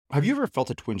Have you ever felt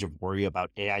a twinge of worry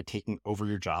about AI taking over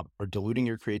your job or diluting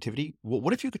your creativity? Well,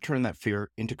 what if you could turn that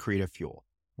fear into creative fuel?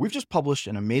 We've just published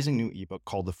an amazing new ebook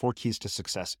called The 4 Keys to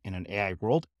Success in an AI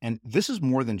World, and this is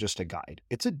more than just a guide.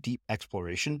 It's a deep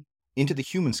exploration into the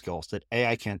human skills that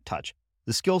AI can't touch,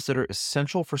 the skills that are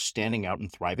essential for standing out and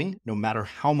thriving, no matter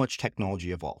how much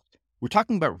technology evolves. We're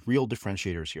talking about real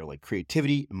differentiators here, like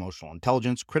creativity, emotional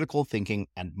intelligence, critical thinking,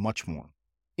 and much more.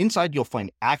 Inside, you'll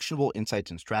find actionable insights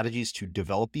and strategies to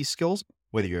develop these skills,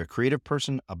 whether you're a creative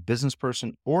person, a business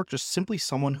person, or just simply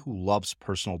someone who loves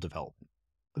personal development.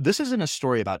 This isn't a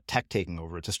story about tech taking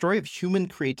over. It's a story of human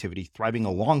creativity thriving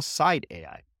alongside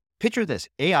AI. Picture this,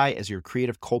 AI as your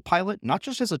creative co-pilot, not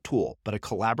just as a tool, but a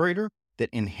collaborator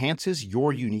that enhances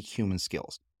your unique human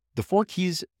skills. The 4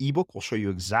 Keys ebook will show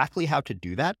you exactly how to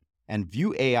do that and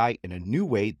view AI in a new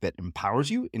way that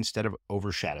empowers you instead of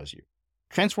overshadows you.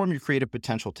 Transform your creative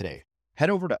potential today. Head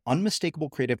over to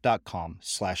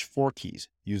unmistakablecreative.com/4keys.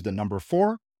 Use the number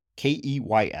 4,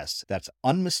 KEYS. That's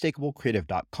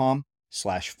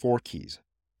unmistakablecreative.com/4keys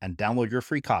and download your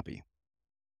free copy.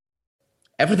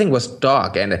 Everything was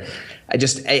dark, and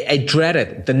I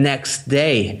dreaded the next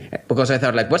day because I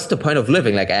thought, like, what's the point of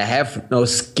living? Like, I have no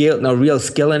skill, no real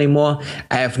skill anymore.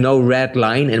 I have no red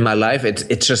line in my life.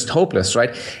 It's just hopeless,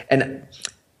 right? And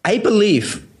I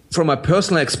believe from my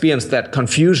personal experience that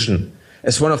confusion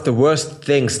is one of the worst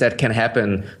things that can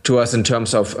happen to us in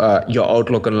terms of your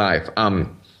outlook on life.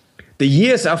 The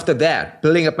years after that,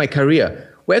 building up my career,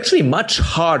 were actually much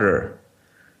harder.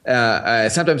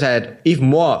 Sometimes I had even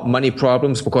more money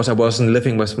problems because I wasn't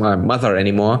living with my mother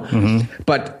anymore. Mm-hmm.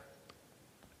 But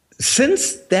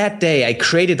since that day, I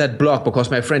created that blog because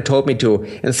my friend told me to.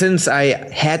 And since I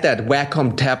had that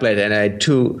Wacom tablet and I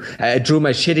drew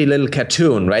my shitty little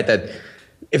cartoon, right, that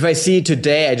if I see it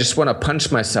today, I just want to punch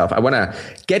myself. I want to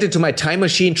get into my time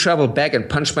machine, travel back, and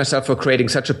punch myself for creating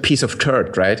such a piece of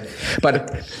turd, right?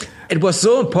 But it was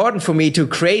so important for me to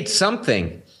create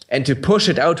something and to push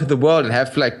it out to the world and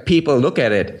have like people look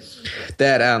at it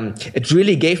that it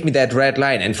really gave me that red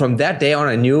line. And from that day on,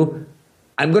 I knew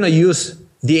I'm going to use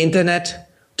the internet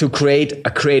to create a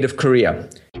creative career.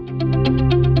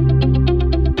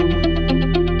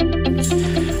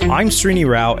 I'm Srini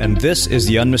Rao, and this is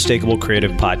the Unmistakable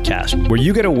Creative Podcast, where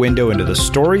you get a window into the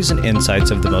stories and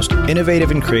insights of the most innovative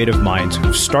and creative minds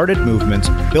who've started movements,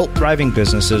 built thriving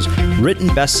businesses, written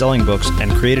best-selling books,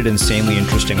 and created insanely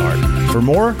interesting art. For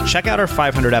more, check out our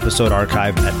 500-episode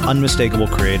archive at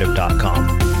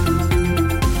unmistakablecreative.com.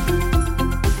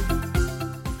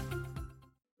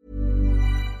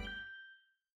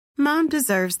 Mom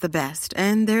deserves the best,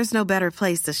 and there's no better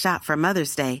place to shop for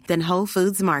Mother's Day than Whole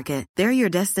Foods Market. They're your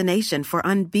destination for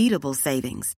unbeatable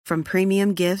savings, from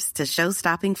premium gifts to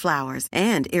show-stopping flowers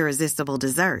and irresistible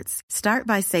desserts. Start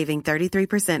by saving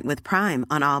 33% with Prime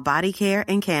on all body care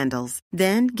and candles.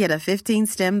 Then get a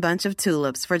 15-stem bunch of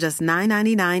tulips for just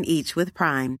 $9.99 each with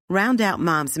Prime. Round out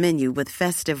Mom's menu with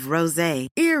festive rosé,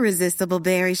 irresistible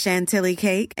berry chantilly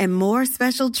cake, and more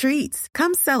special treats.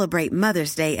 Come celebrate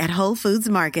Mother's Day at Whole Foods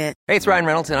Market. Hey, it's Ryan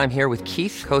Reynolds, and I'm here with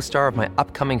Keith, co-star of my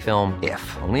upcoming film,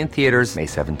 If, only in theaters May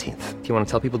 17th. Do you want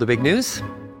to tell people the big news?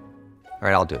 All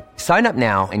right, I'll do it. Sign up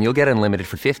now and you'll get unlimited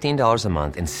for $15 a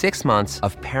month and 6 months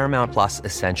of Paramount Plus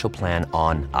Essential Plan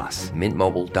on us.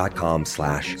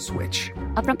 MintMobile.com/switch.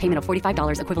 Upfront payment of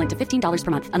 $45 equivalent to $15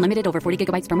 per month. Unlimited over 40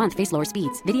 gigabytes per month. Face lower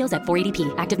speeds. Videos at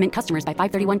 480p. Active Mint customers by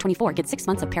 531.24 get 6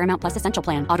 months of Paramount Plus Essential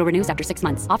Plan. Auto renews after 6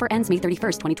 months. Offer ends May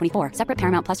 31st, 2024. Separate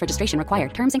Paramount Plus registration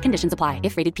required. Terms and conditions apply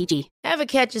if rated PG. Ever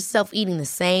catch yourself eating the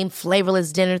same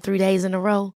flavorless dinner 3 days in a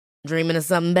row? Dreaming of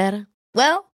something better?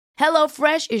 Well,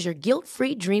 HelloFresh is your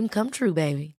guilt-free dream come true,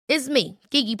 baby. It's me,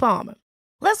 Keke Palmer.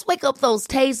 Let's wake up those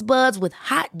taste buds with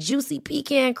hot, juicy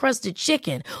pecan-crusted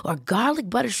chicken or garlic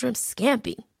butter shrimp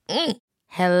scampi.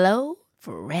 Hello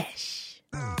Fresh.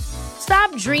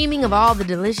 Stop dreaming of all the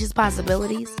delicious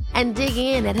possibilities and dig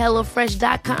in at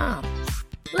HelloFresh.com.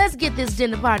 Let's get this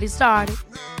dinner party started.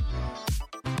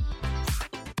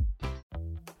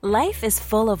 Life is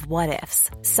full of what-ifs.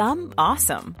 Some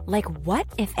awesome, like what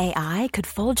if AI could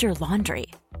fold your laundry?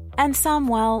 And some,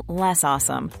 well, less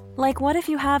awesome, like what if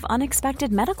you have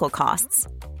unexpected medical costs?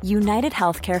 United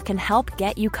Healthcare can help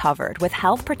get you covered with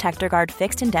Health Protector Guard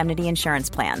fixed indemnity insurance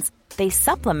plans. They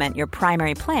supplement your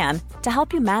primary plan to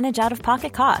help you manage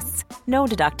out-of-pocket costs. No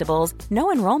deductibles,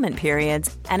 no enrollment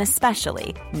periods, and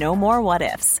especially no more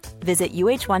what-ifs. Visit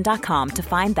uh1.com to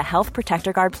find the Health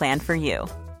Protector Guard plan for you.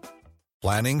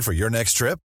 Planning for your next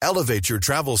trip? Elevate your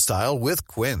travel style with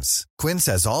Quince. Quince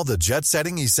has all the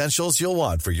jet-setting essentials you'll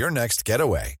want for your next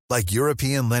getaway, like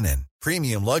European linen,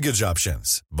 premium luggage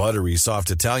options, buttery soft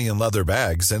Italian leather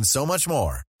bags, and so much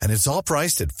more. And it's all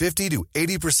priced at 50 to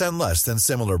 80% less than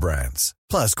similar brands.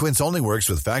 Plus, Quince only works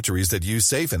with factories that use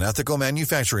safe and ethical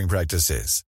manufacturing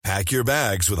practices. Pack your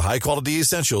bags with high-quality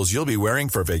essentials you'll be wearing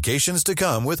for vacations to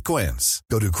come with Quince.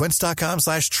 Go to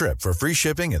quince.com/trip for free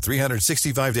shipping and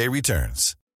 365-day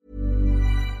returns.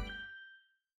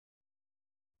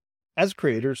 As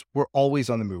creators, we're always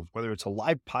on the move. Whether it's a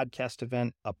live podcast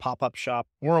event, a pop-up shop,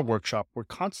 or a workshop, we're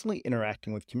constantly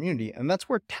interacting with community, and that's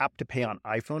where Tap to Pay on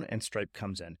iPhone and Stripe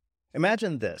comes in.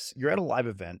 Imagine this. You're at a live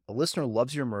event, a listener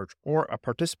loves your merch, or a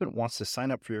participant wants to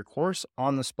sign up for your course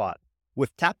on the spot.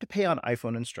 With Tap to Pay on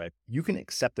iPhone and Stripe, you can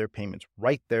accept their payments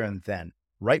right there and then,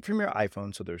 right from your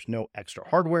iPhone, so there's no extra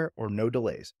hardware or no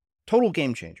delays. Total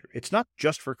game changer. It's not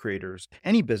just for creators.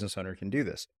 Any business owner can do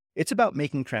this. It's about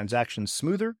making transactions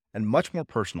smoother and much more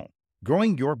personal,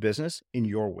 growing your business in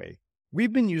your way.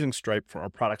 We've been using Stripe for our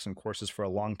products and courses for a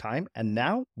long time, and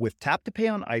now with Tap to Pay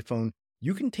on iPhone,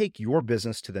 you can take your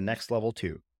business to the next level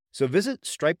too. So visit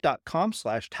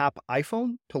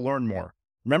stripe.com/tapiphone to learn more.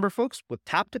 Remember, folks, with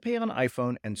Tap to Pay on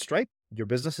iPhone and Stripe, your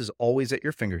business is always at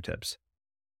your fingertips.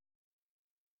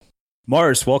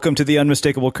 Mars, welcome to the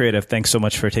Unmistakable Creative. Thanks so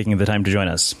much for taking the time to join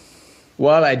us.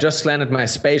 Well, I just landed my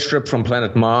spaceship from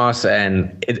planet Mars,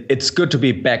 and it's good to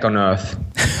be back on Earth.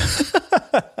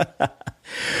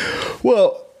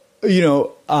 Well,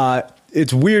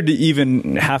 it's weird to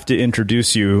even have to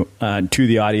introduce you to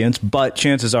the audience, but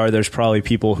chances are there's probably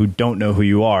people who don't know who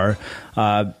you are.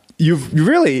 You've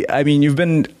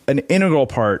been an integral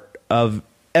part of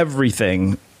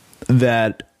everything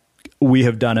that we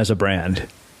have done as a brand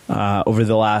over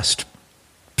the last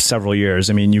several years.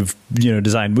 I mean, you've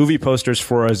designed movie posters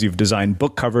for us. You've designed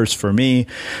book covers for me.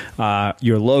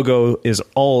 Your logo is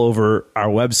all over our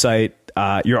website.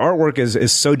 Your artwork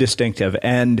is so distinctive.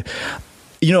 And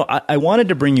I wanted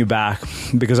to bring you back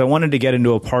because I wanted to get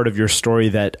into a part of your story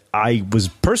that I was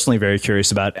personally very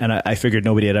curious about, and I figured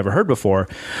nobody had ever heard before.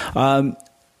 I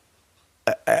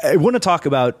want to talk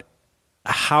about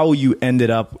how you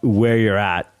ended up where you're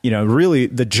at, really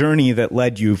the journey that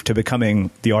led you to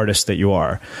becoming the artist that you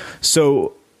are.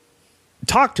 So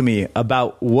talk to me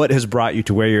about what has brought you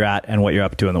to where you're at and what you're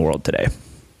up to in the world today.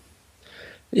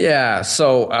 Yeah,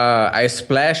 so I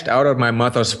splashed out of my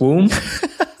mother's womb.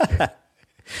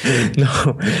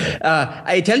 No,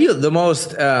 I tell you the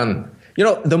most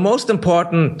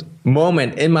important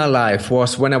moment in my life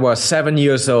was when I was 7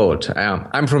 years old.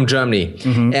 I'm from Germany,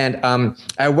 and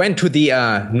I went to the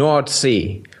North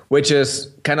Sea, which is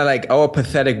kind of like our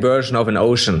pathetic version of an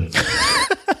ocean.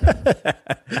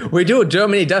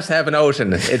 Germany does have an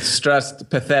ocean. It's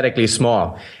just pathetically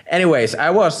small. Anyways,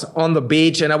 I was on the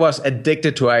beach and I was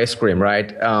addicted to ice cream,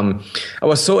 right? I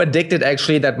was so addicted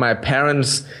actually that my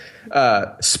parents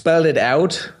spelled it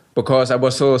out because I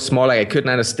was so small, like I couldn't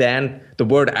understand the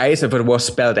word ice if it was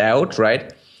spelled out,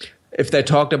 right? If they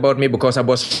talked about me, because I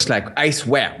was just like, ice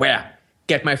where?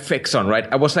 Get my fix on, right?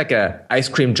 I was like a ice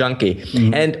cream junkie.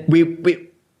 And we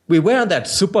were at that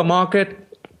supermarket.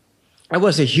 It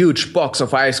was a huge box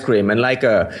of ice cream, and like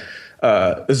a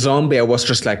zombie, I was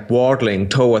just like waddling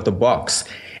toward the box.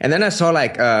 And then I saw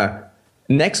like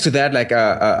next to that, like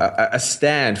a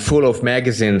stand full of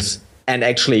magazines and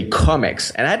actually comics.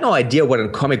 And I had no idea what a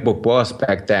comic book was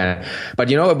back then.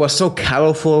 But, it was so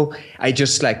colorful. I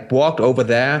just like walked over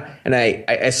there and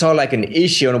I saw like an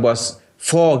issue, and it was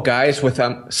 4 guys with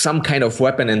some kind of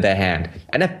weapon in their hand.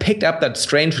 And I picked up that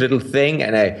strange little thing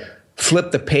and I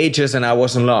flipped the pages and I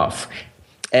was in love.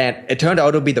 And it turned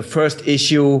out to be the first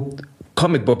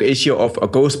comic book issue of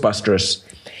Ghostbusters.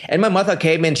 And my mother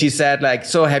came in, she said like,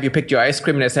 so have you picked your ice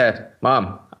cream? And I said,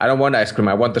 Mom, I don't want ice cream.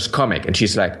 I want this comic. And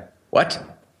she's like, what?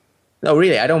 No,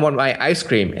 really, I don't want my ice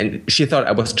cream. And she thought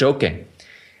I was joking.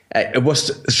 It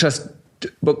was just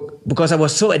because I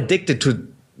was so addicted to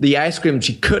the ice cream,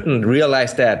 she couldn't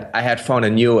realize that I had found a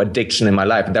new addiction in my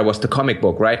life. And that was the comic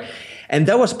book, right? And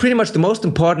that was pretty much the most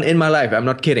important in my life. I'm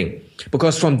not kidding.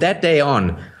 Because from that day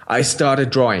on, I started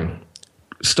drawing,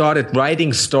 started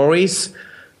writing stories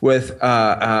with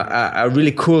a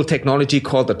really cool technology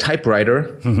called the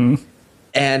typewriter.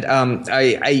 And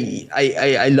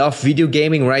I love video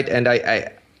gaming, right? And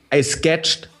I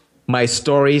sketched my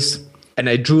stories and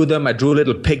I drew them. I drew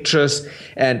little pictures,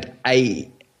 and I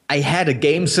had a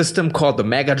game system called the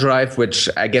Mega Drive, which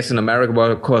I guess in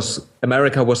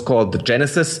America was called the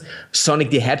Genesis. Sonic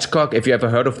the Hedgehog, if you ever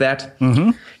heard of that.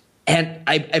 And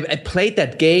I played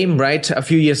that game, right, a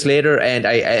few years later, and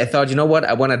I thought, you know what,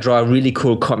 I want to draw really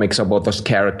cool comics about this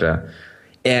character.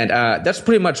 And that's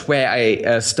pretty much where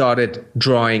I started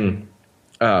drawing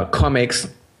comics.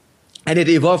 And it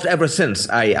evolved ever since.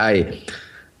 I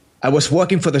was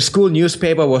working for the school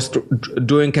newspaper, was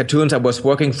doing cartoons. I was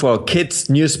working for a kids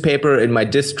newspaper in my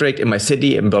district, in my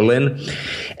city, in Berlin.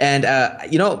 And,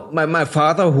 my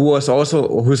father,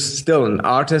 who's still an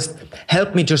artist,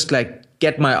 helped me just like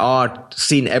get my art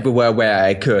seen everywhere where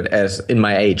I could as in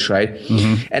my age, right?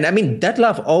 Mm-hmm. And I mean, that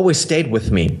love always stayed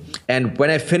with me. And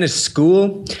when I finished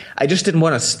school, I just didn't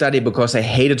want to study because I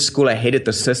hated school. I hated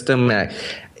the system.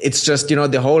 It's just,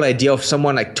 the whole idea of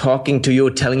someone like talking to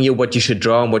you, telling you what you should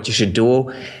draw and what you should do.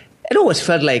 It always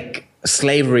felt like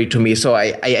slavery to me. So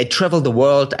I traveled the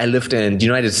world. I lived in the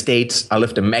United States. I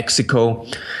lived in Mexico.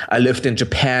 I lived in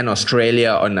Japan,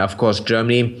 Australia, and of course,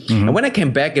 Germany. Mm-hmm. And when I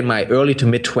came back in my early to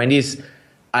mid 20s,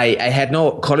 I had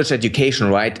no college education,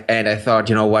 right? And I thought,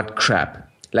 what, crap.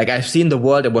 Like, I've seen the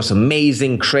world. It was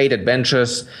amazing, great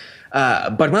adventures.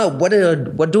 But well,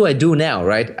 what do I do now,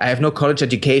 right? I have no college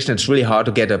education. It's really hard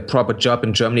to get a proper job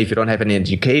in Germany if you don't have any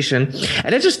education.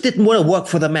 And I just didn't want to work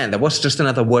for the man. That was just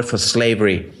another word for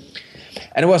slavery.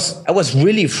 And I was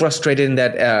really frustrated in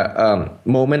that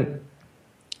moment.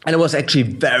 And it was actually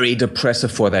very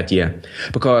depressive for that year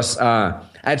because I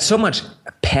had so much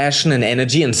passion and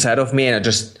energy inside of me, and I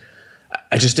just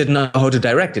didn't know how to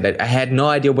direct it. I had no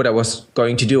idea what I was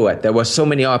going to do. There were so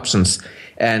many options.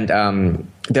 And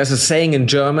there's a saying in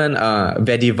German,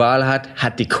 wer die Wahl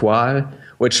hat die Qual,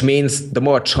 which means the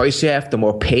more choice you have, the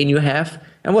more pain you have.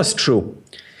 And it was true.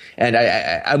 And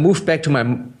I moved back to my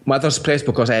mother's place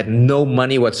because I had no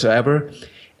money whatsoever.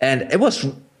 And it was,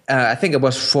 I think it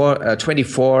was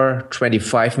 24,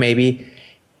 25 maybe.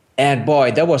 And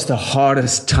boy, that was the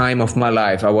hardest time of my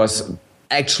life. I was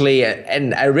actually,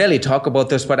 and I rarely talk about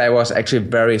this, but I was actually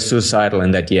very suicidal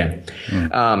in that year.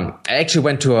 I actually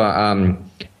went to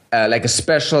a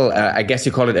special, I guess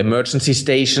you call it emergency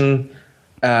station,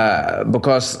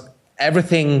 because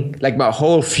everything, like my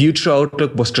whole future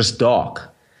outlook was just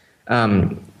dark.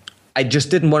 I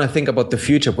just didn't want to think about the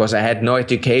future because I had no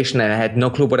education and I had no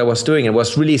clue what I was doing. It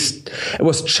was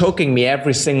choking me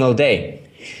every single day.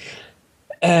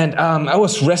 And I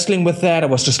was wrestling with that. I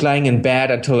was just lying in bed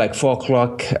until like 4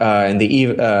 o'clock in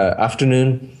the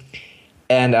afternoon.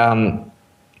 And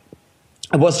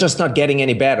I was just not getting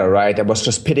any better, right? I was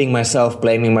just pitying myself,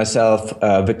 blaming myself,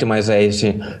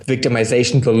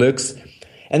 victimization deluxe.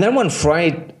 And then one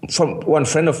friend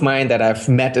of mine that I've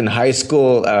met in high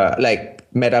school,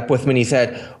 met up with me and he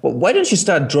said, well, why don't you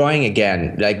start drawing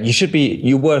again? Like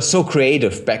you were so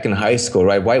creative back in high school,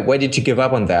 right? Why did you give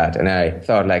up on that? And I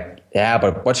thought yeah,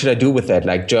 but what should I do with that?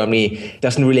 Like Germany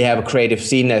doesn't really have a creative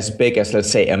scene as big as,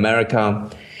 let's say, America.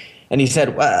 And he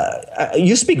said, well,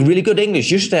 you speak really good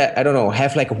English. You should,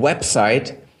 have like a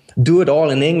website, do it all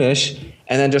in English,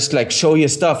 and then just like show your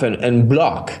stuff and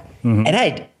blog. Mm-hmm. And I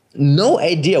had no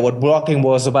idea what blogging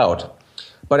was about.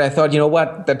 But I thought, you know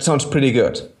what? That sounds pretty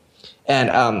good. And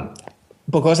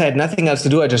because I had nothing else to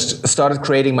do, I just started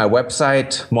creating my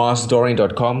website,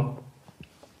 marsdorian.com.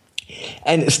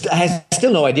 And I had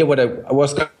still no idea what I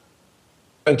was going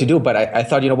to do, but I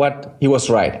thought, you know what? He was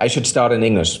right. I should start in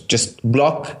English. Just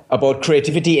blog about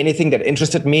creativity, anything that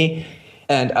interested me,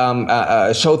 and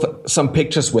show some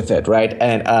pictures with it, right?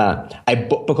 And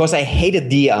because I hated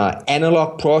the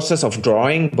analog process of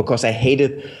drawing, because I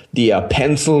hated the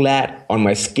pencil lead on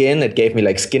my skin, it gave me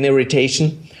like skin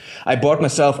irritation. I bought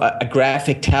myself a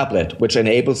graphic tablet, which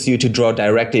enables you to draw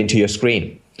directly into your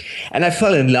screen. And I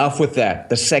fell in love with that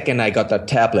the second I got that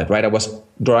tablet, right? I was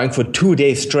drawing for 2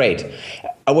 days straight.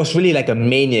 I was really like a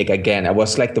maniac again. I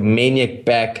was like the maniac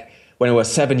back when I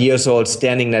was 7 years old,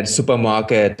 standing at a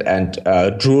supermarket and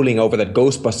drooling over that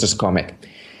Ghostbusters comic.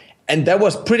 And that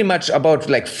was pretty much about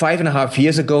like 5.5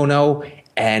 years ago now.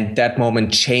 And that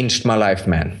moment changed my life,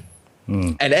 man.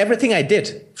 And everything I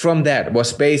did from that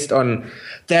was based on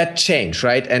that change,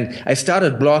 right? And I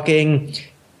started blogging,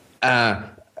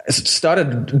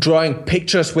 started drawing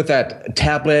pictures with that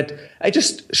tablet. I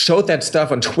just showed that stuff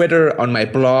on Twitter, on my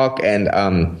blog, and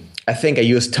I think I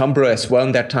used Tumblr as well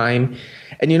in that time.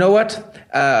 And you know what?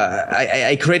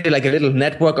 I created like a little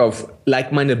network of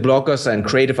like-minded bloggers and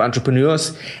creative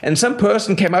entrepreneurs. And some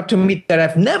person came up to me that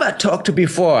I've never talked to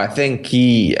before. I think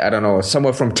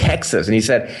somewhere from Texas. And he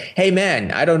said, hey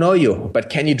man, I don't know you, but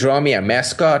can you draw me a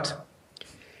mascot?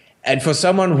 And for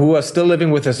someone who was still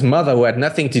living with his mother, who had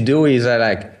nothing to do, he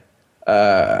said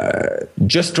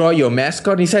just draw your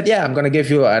mascot. And he said, yeah, I'm going to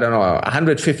give you,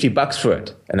 $150 for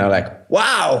it. And I'm like,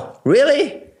 wow,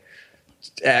 really?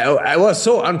 I was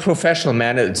so unprofessional,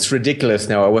 man. It's ridiculous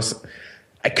now.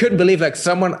 I couldn't believe like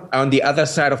someone on the other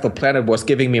side of the planet was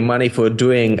giving me money for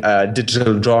doing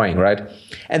digital drawing, right?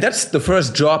 And that's the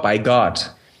first job I got.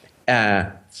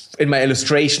 in my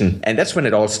illustration. And that's when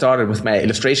it all started with my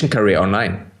illustration career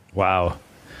online. Wow.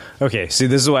 Okay, see,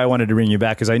 this is why I wanted to bring you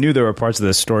back, because I knew there were parts of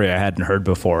this story I hadn't heard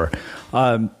before.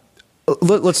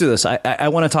 Let's do this. I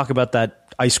want to talk about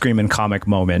that ice cream and comic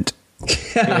moment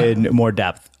in more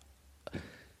depth.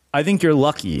 I think you're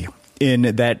lucky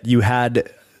in that you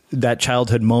had that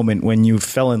childhood moment when you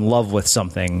fell in love with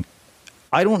something.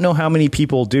 I don't know how many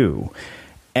people do.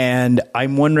 And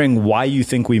I'm wondering why you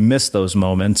think we miss those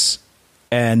moments,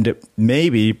 and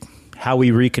maybe how we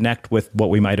reconnect with what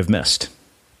we might have missed.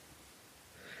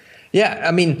 Yeah,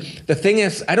 I mean, the thing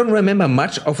is, I don't remember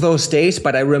much of those days,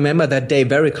 but I remember that day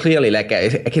very clearly. Like,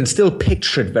 I can still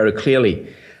picture it very clearly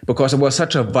because it was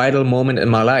such a vital moment in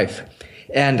my life.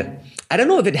 And I don't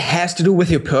know if it has to do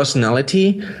with your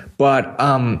personality, but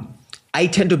I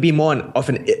tend to be more of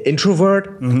an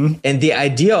introvert. Mm-hmm. And the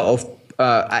idea of,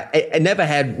 I never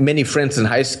had many friends in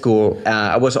high school.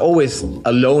 I was always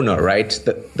a loner, right?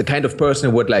 The kind of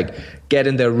person who would like get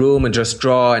in their room and just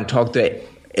draw and talk to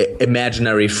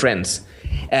imaginary friends.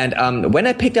 And when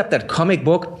I picked up that comic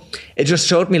book, it just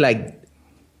showed me like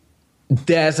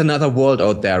there's another world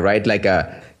out there, right? Like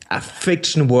a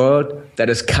fiction world that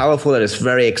is colorful, that is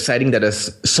very exciting, that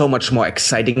is so much more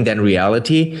exciting than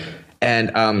reality.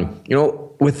 And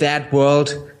with that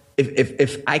world,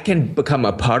 if I can become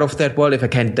a part of that world, if I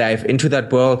can dive into that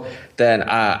world, then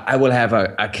I will have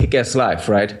a kick-ass life,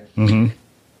 right? Mm-hmm.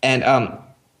 And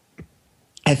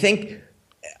I think,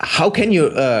 how can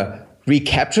you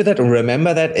recapture that and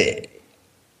remember that?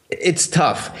 It's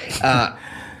tough.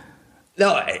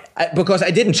 No, because I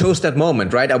didn't choose that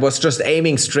moment, right? I was just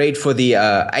aiming straight for the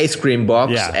ice cream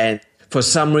box, and for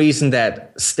some reason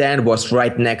that stand was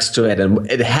right next to it, and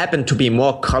it happened to be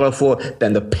more colorful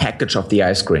than the package of the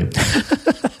ice cream.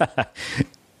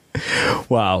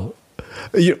 Wow.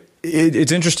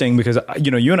 It's interesting because,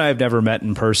 you and I have never met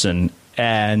in person,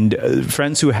 and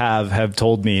friends who have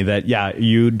told me that,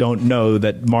 you don't know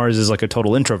that Mars is like a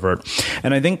total introvert.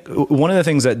 And I think one of the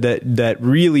things that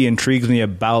really intrigues me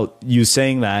about you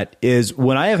saying that is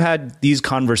when I have had these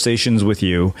conversations with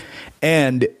you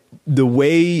and the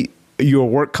way your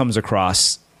work comes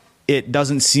across, it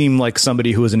doesn't seem like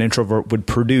somebody who is an introvert would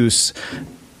produce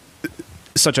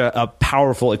such a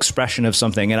powerful expression of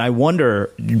something. And I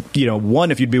wonder,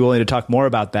 one, if you'd be willing to talk more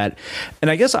about that.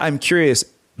 And I guess I'm curious,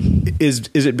 is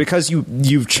it because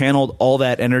you've channeled all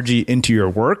that energy into your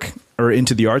work or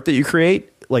into the art that you create?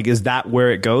 Like, is that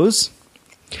where it goes?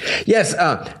 Yes.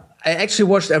 I actually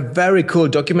watched a very cool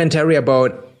documentary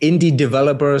about indie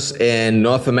developers in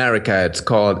North America. It's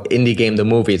called Indie Game the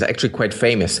Movie. It's actually quite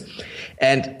famous.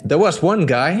 And there was one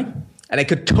guy, and I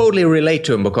could totally relate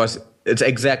to him because it's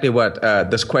exactly what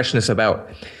this question is about.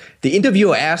 The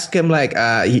interviewer asked him, like,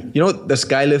 this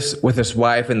guy lives with his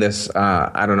wife in this,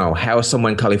 house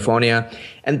somewhere in California.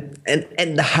 And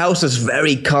the house is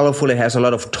very colorful. It has a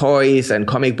lot of toys and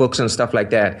comic books and stuff like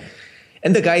that.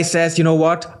 And the guy says, you know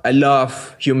what? I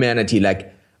love humanity.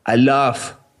 Like, I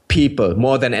love people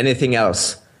more than anything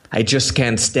else. I just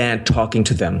can't stand talking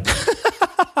to them.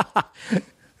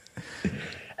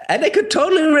 And I could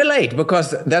totally relate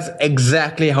because that's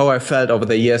exactly how I felt over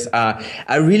the years.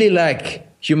 I really like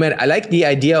I like the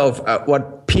idea of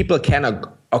what people can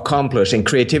accomplish in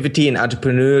creativity and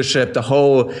entrepreneurship, the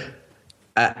whole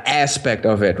aspect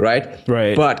of it, right?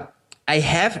 Right. But I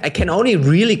can only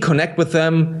really connect with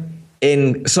them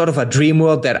in sort of a dream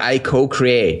world that I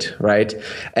co-create, right?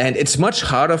 And it's much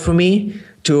harder for me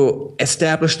to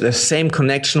establish the same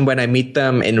connection when I meet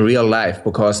them in real life,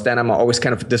 because then I'm always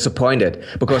kind of disappointed.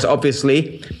 Because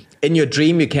obviously, in your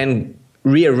dream, you can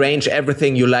rearrange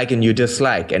everything you like and you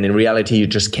dislike, and in reality, you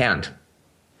just can't.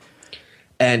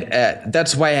 And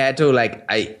that's why I had to,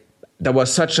 there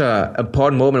was such an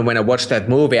important moment when I watched that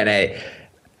movie, and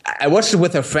I watched it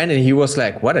with a friend, and he was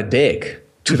like, what a dick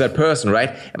to that person,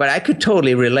 right? But I could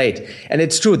totally relate. And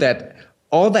it's true that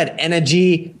all that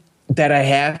energy that I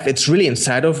have, it's really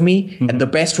inside of me. Mm-hmm. And the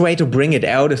best way to bring it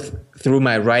out is through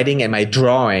my writing and my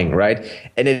drawing, right?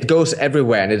 And it goes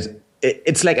everywhere. And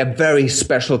it's like a very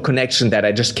special connection that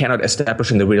I just cannot establish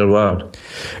in the real world.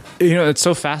 It's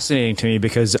so fascinating to me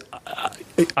because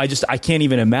I can't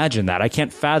even imagine that. I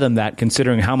can't fathom that,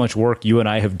 considering how much work you and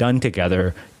I have done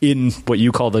together in what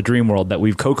you call the dream world that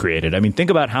we've co-created. I mean, think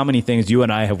about how many things you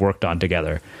and I have worked on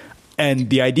together. And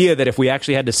the idea that if we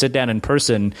actually had to sit down in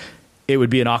person, it would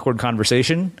be an awkward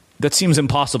conversation. That seems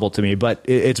impossible to me, but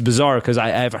it's bizarre because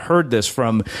I've heard this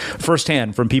from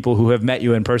firsthand from people who have met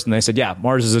you in person. They said, yeah,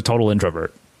 Mars is a total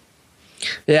introvert.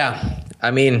 Yeah.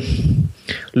 I mean,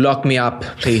 lock me up,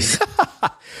 please.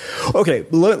 Okay.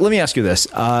 Let me ask you this.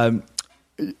 I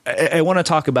want to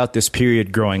talk about this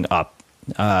period growing up.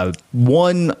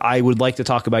 One, I would like to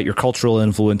talk about your cultural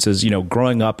influences,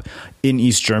 growing up in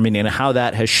East Germany and how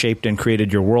that has shaped and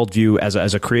created your worldview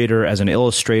as a creator, as an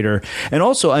illustrator. And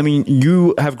also,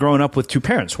 you have grown up with two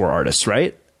parents who are artists,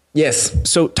 right? Yes.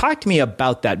 So talk to me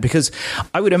about that, because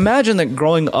I would imagine that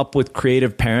growing up with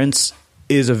creative parents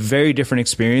is a very different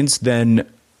experience than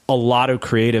a lot of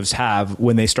creatives have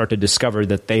when they start to discover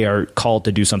that they are called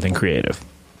to do something creative.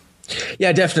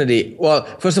 Yeah, definitely. Well,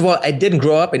 first of all, I didn't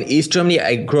grow up in East Germany.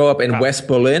 I grew up in West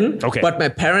Berlin. Okay. But my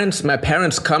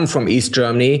parents come from East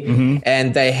Germany,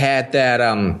 and they had that.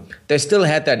 They still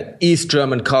had that East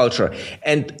German culture.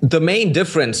 And the main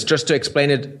difference, just to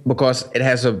explain it, because it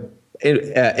has a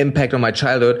impact on my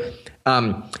childhood.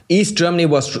 East Germany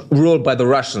was ruled by the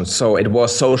Russians, so it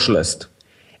was socialist.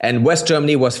 And West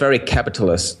Germany was very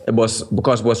capitalist. It was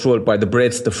because it was ruled by the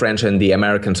Brits, the French, and the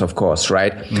Americans, of course,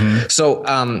 right? So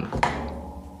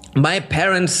my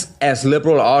parents, as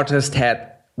liberal artists,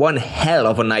 had one hell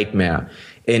of a nightmare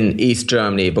in East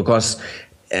Germany, because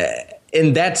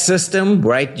in that system,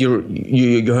 right?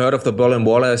 You heard of the Berlin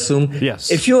Wall, I assume. Yes.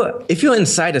 If you're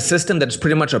inside a system that's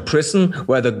pretty much a prison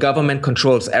where the government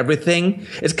controls everything,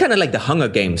 it's kind of like the Hunger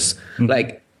Games.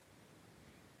 Like,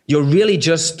 you're really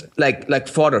just like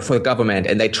fodder for the government,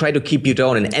 and they try to keep you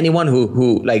down. And anyone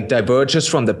who like diverges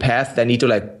from the path, they need to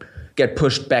like get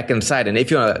pushed back inside. And if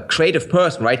you're a creative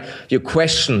person, right, you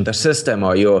question the system,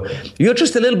 or you're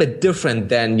just a little bit different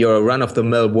than your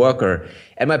run-of-the-mill worker.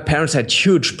 And my parents had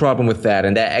huge problem with that,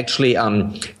 and they actually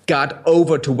got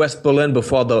over to West Berlin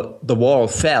before the wall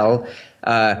fell.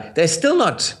 They're still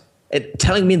not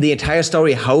telling me the entire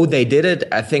story how they did it.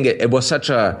 I think it was such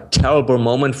a terrible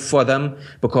moment for them,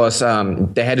 because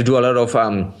they had to do a lot of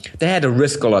they had to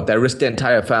risk a lot. They risked their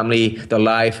entire family, their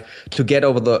life, to get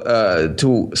over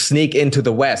to sneak into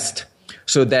the West,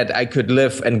 so that I could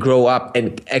live and grow up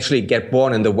and actually get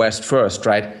born in the West first,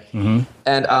 right?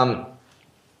 And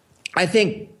I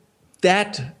think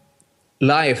that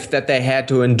life that they had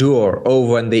to endure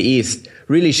over in the East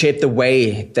really shaped the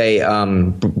way they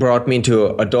brought me into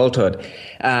adulthood,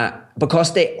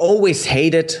 because they always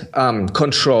hated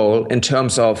control in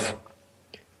terms of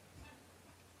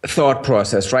thought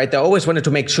process, right? They always wanted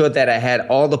to make sure that I had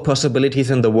all the possibilities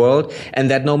in the world, and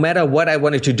that no matter what I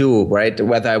wanted to do, right,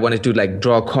 whether I wanted to like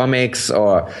draw comics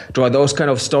or draw those kind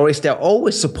of stories, they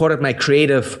always supported my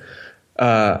creative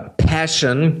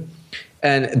passion,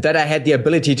 and that I had the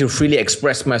ability to freely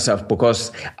express myself.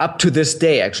 Because up to this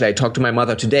day, actually, I talked to my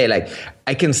mother today, like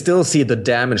I can still see the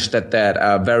damage that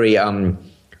very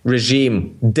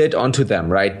regime did onto them,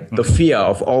 right? The fear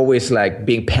of always like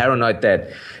being paranoid that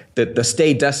the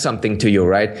state does something to you,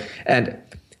 right? And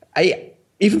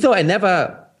even though I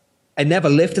never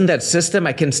lived in that system,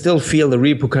 I can still feel the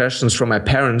repercussions from my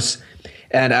parents.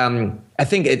 And I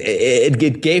think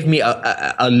it gave me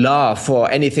a love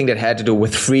for anything that had to do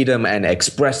with freedom and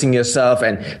expressing yourself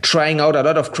and trying out a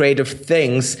lot of creative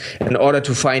things in order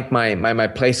to find my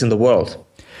place in the world.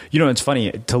 It's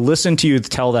funny to listen to you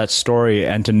tell that story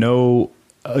and to know,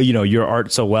 your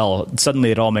art so well.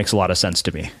 Suddenly it all makes a lot of sense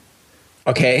to me.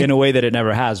 Okay. In a way that it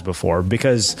never has before,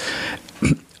 because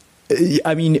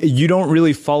you don't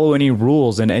really follow any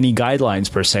rules and any guidelines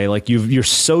per se. Like you're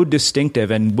so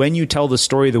distinctive. And when you tell the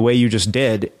story the way you just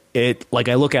did, I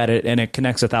look at it and it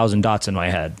connects 1,000 dots in my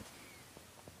head.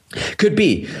 Could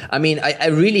be. I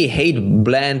really hate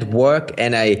bland work,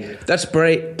 and that's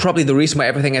probably the reason why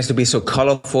everything has to be so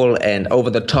colorful and over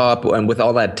the top, and with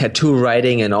all that tattoo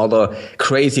writing and all the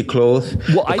crazy clothes.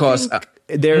 Well, because I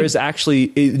think there is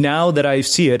actually, now that I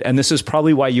see it, and this is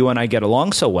probably why you and I get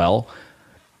along so well,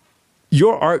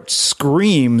 your art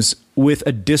screams with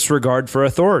a disregard for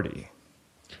authority.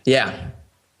 Yeah.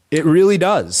 It really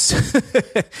does.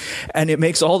 And it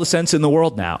makes all the sense in the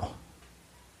world now.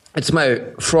 It's my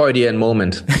Freudian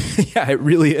moment. Yeah, it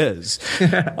really is.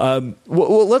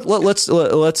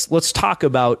 Let's talk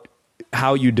about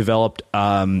how you developed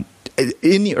in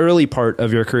the early part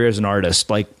of your career as an artist,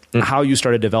 like how you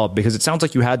started to develop, because it sounds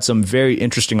like you had some very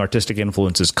interesting artistic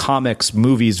influences: comics,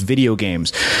 movies, video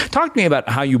games. Talk to me about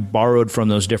how you borrowed from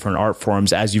those different art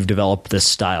forms as you've developed this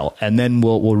style, and then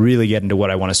we'll really get into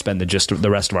what I want to spend the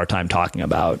rest of our time talking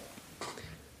about.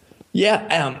 Yeah,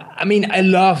 I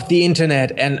love the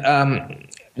internet, and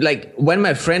like when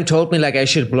my friend told me like I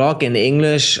should blog in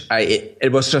English,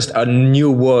 it was just a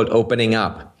new world opening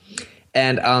up.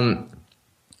 And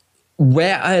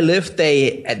where I lived,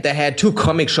 they had two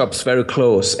comic shops very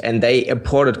close, and they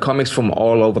imported comics from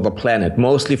all over the planet,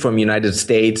 mostly from United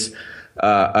States,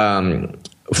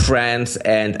 France,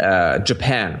 and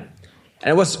Japan. And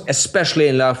I was especially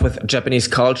in love with Japanese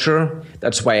culture.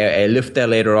 That's why I lived there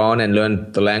later on and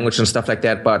learned the language and stuff like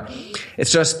that. But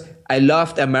it's just, I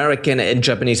loved American and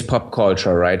Japanese pop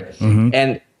culture, right?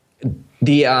 And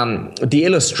the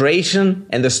illustration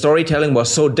and the storytelling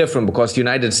was so different because the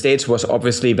United States was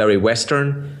obviously very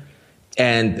Western,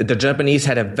 and the Japanese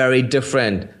had a very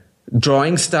different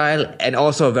drawing style and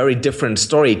also a very different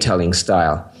storytelling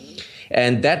style.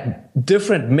 And that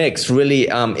different mix really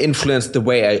influenced the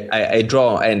way I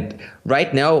draw. And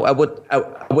right now, I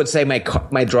would say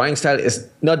my drawing style is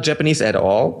not Japanese at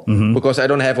all, because I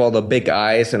don't have all the big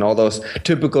eyes and all those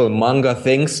typical manga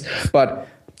things. But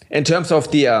in terms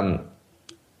of the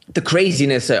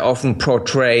craziness I often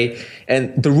portray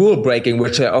and the rule breaking,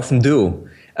 which I often do,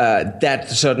 that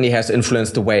certainly has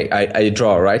influenced the way I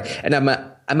draw, right? And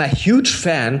I'm a huge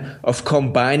fan of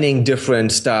combining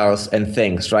different styles and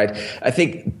things, right? I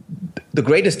think the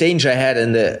greatest danger I had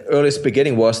in the earliest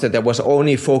beginning was that I was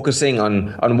only focusing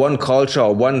on one culture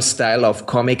or one style of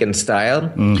comic and style,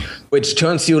 which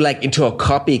turns you like into a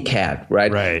copycat,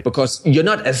 right? Because you're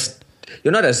not as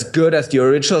good as the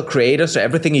original creator, so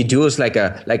everything you do is like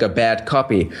a bad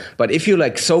copy. But if you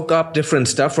like soak up different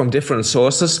stuff from different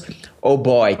sources, oh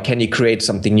boy, can you create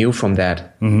something new from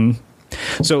that?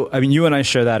 So, I mean, you and I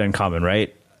share that in common,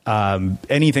 right?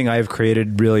 Anything I've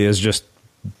created really is just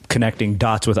connecting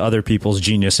dots with other people's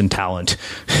genius and talent.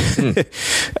 Basically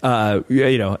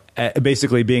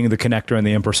being the connector and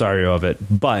the impresario of it.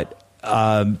 But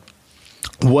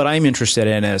what I'm interested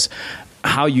in is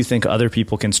how you think other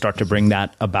people can start to bring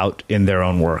that about in their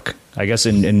own work. I guess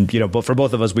but for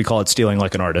both of us, we call it stealing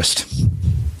like an artist.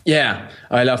 Yeah,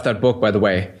 I love that book, by the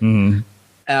way.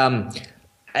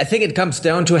 I think it comes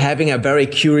down to having a very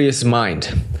curious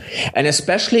mind, and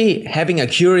especially having a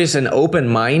curious and open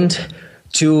mind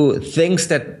to things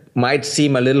that might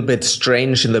seem a little bit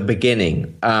strange in the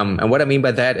beginning. And what I mean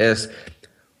by that is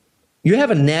you have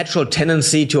a natural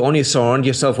tendency to only surround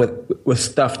yourself with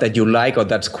stuff that you like or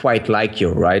that's quite like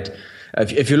you, right?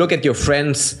 If you look at your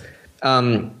friends,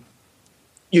 you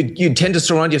tend to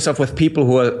surround yourself with people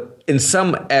who are in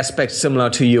some aspects similar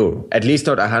to you, at least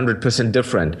not 100%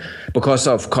 different, because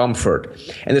of comfort.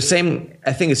 And the same,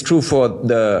 I think, is true for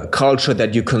the culture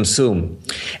that you consume.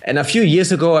 And a few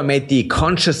years ago, I made the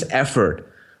conscious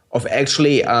effort of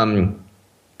actually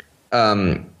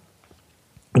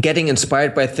getting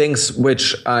inspired by things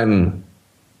which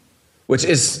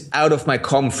is out of my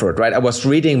comfort, right? I was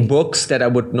reading books that I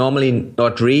would normally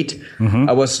not read.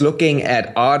 I was looking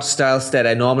at art styles that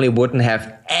I normally wouldn't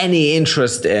have any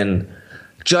interest in,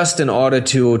 just in order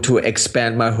to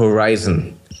expand my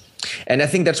horizon. And I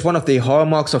think that's one of the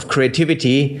hallmarks of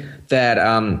creativity, that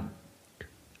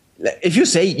if you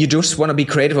say you just want to be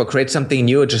creative or create something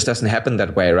new, it just doesn't happen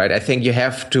that way, right? I think you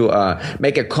have to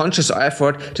make a conscious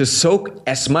effort to soak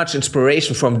as much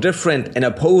inspiration from different and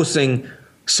opposing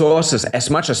sources as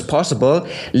much as possible.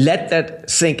 Let that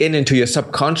sink into your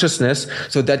subconsciousness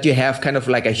so that you have kind of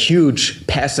like a huge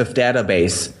passive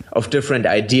database of different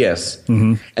ideas.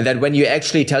 And that when you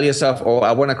actually tell yourself, oh,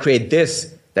 I want to create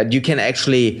this, that you can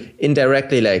actually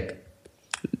indirectly like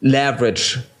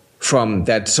leverage from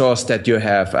that source that you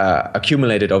have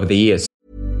accumulated over the years.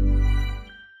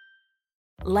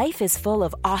 Life is full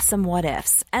of awesome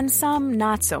what-ifs, and some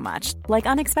not so much, like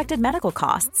unexpected medical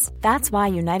costs. That's why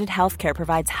United Healthcare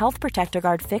provides Health Protector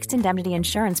Guard fixed indemnity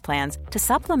insurance plans to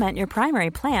supplement your primary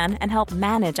plan and help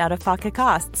manage out-of-pocket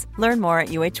costs. Learn more at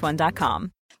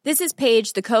uh1.com. This is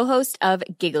Paige, the co-host of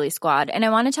Giggly Squad, and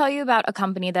I want to tell you about a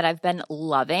company that I've been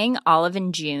loving, Olive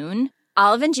 & June.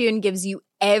 Olive & June gives you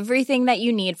everything that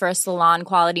you need for a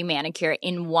salon-quality manicure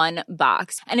in one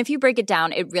box. And if you break it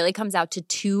down, it really comes out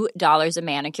to $2 a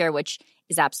manicure, which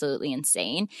is absolutely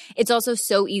insane. It's also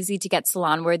so easy to get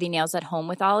salon-worthy nails at home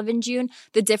with Olive & June.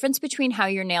 The difference between how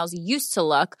your nails used to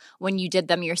look when you did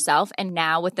them yourself and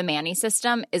now with the Mani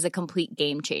system is a complete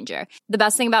game changer. The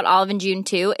best thing about Olive & June,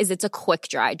 too, is it's a quick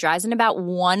dry. Dries in about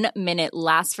 1 minute,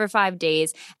 lasts for 5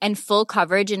 days, and full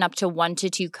coverage in up to 1 to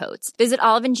 2 coats. Visit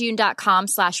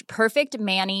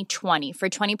oliveandjune.com/perfectmani20 for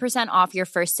 20% off your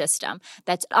first system.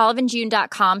 That's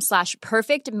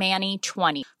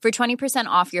oliveandjune.com/perfectmani20 for 20%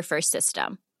 off your first system.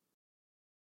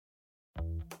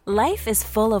 Life is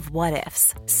full of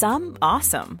what-ifs. Some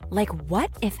awesome, like what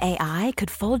if AI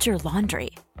could fold your laundry?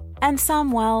 And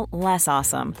some, well, less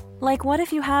awesome, like what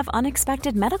if you have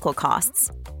unexpected medical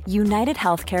costs? United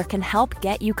Healthcare can help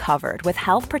get you covered with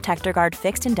Health Protector Guard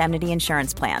fixed indemnity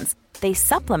insurance plans. They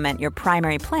supplement your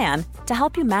primary plan to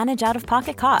help you manage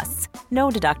out-of-pocket costs. No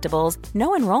deductibles,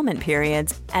 no enrollment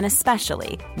periods, and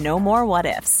especially no more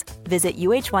what-ifs. Visit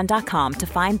uh1.com to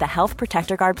find the Health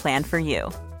Protector Guard plan for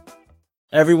you.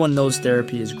 Everyone knows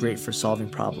therapy is great for solving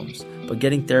problems, but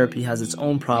getting therapy has its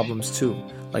own problems too,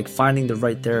 like finding the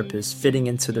right therapist, fitting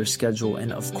into their schedule,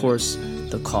 and of course,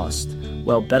 the cost.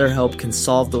 Well, BetterHelp can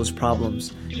solve those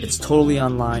problems. It's totally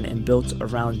online and built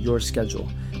around your schedule.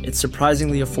 It's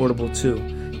surprisingly affordable too.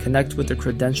 Connect with a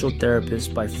credentialed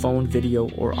therapist by phone, video,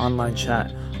 or online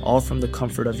chat, all from the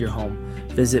comfort of your home.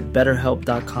 Visit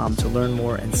BetterHelp.com to learn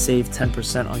more and save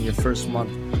 10% on your first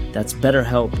month. That's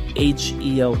BetterHelp,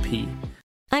 H-E-L-P.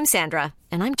 I'm Sandra,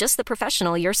 and I'm just the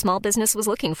professional your small business was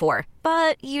looking for.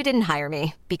 But you didn't hire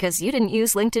me because you didn't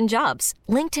use LinkedIn Jobs.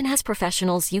 LinkedIn has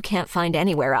professionals you can't find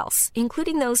anywhere else,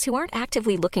 including those who aren't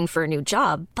actively looking for a new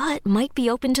job, but might be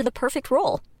open to the perfect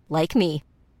role, like me.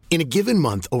 In a given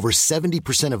month, over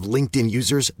 70% of LinkedIn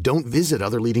users don't visit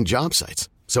other leading job sites.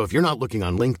 So if you're not looking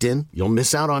on LinkedIn, you'll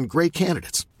miss out on great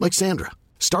candidates like Sandra.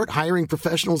 Start hiring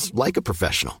professionals like a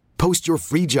professional. Post your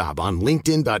free job on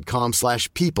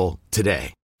linkedin.com/people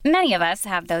today. Many of us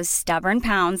have those stubborn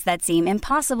pounds that seem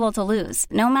impossible to lose,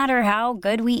 no matter how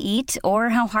good we eat or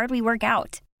how hard we work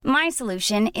out. My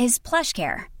solution is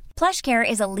PlushCare. PlushCare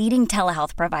is a leading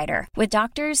telehealth provider with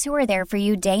doctors who are there for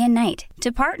you day and night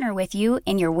to partner with you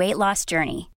in your weight loss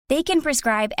journey. They can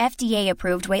prescribe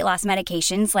FDA-approved weight loss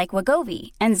medications like Wegovy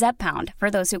and Zepbound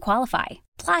for those who qualify.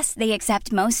 Plus, they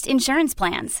accept most insurance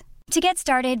plans. To get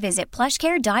started, visit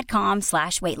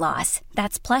plushcare.com/weightloss.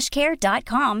 That's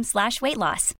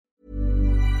plushcare.com/weightloss.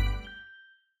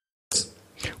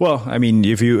 Well, I mean,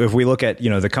 if we look at,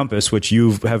 the Compass, which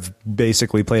you have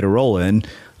basically played a role in,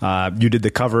 you did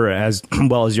the cover as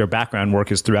well as your background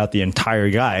work is throughout the entire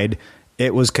guide.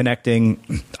 It was connecting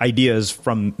ideas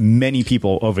from many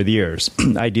people over the years.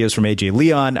 Ideas from AJ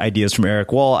Leon, ideas from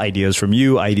Eric Wall, ideas from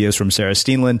you, ideas from Sarah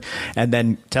Steenland, and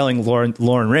then telling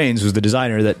Lauren Rains, who's the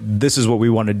designer, that this is what we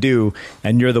want to do,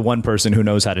 and you're the one person who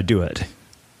knows how to do it.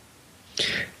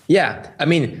 Yeah, I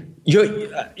mean,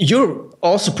 you're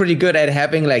also pretty good at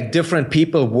having like different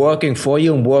people working for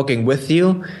you and working with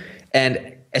you, and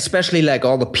especially like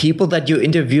all the people that you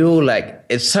interview, like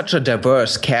it's such a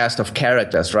diverse cast of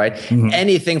characters, right? Mm-hmm.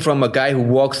 Anything from a guy who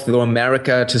walks through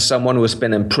America to someone who's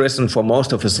been in prison for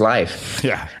most of his life.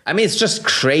 Yeah. I mean, it's just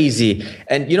crazy.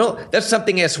 And that's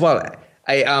something as well.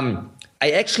 I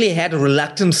actually had a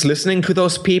reluctance listening to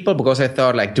those people because I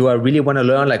thought like, do I really want to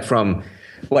learn like from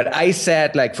what I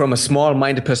said, like from a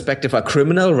small-minded perspective, a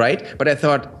criminal, right? But I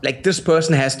thought like this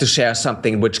person has to share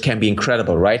something which can be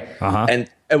incredible, right? Uh-huh. And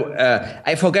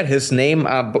I forget his name,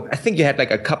 but I think you had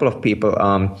like a couple of people.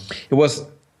 He was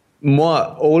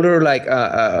more older, like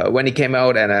when he came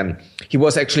out, and he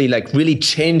was actually like really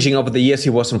changing over the years he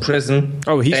was in prison.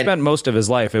 Oh, he spent most of his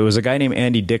life. It was a guy named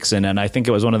Andy Dixon, and I think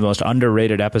it was one of the most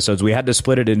underrated episodes. We had to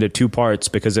split it into 2 parts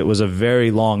because it was a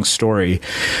very long story.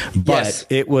 But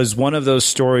It was one of those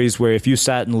stories where if you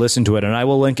sat and listened to it, and I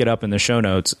will link it up in the show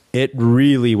notes, it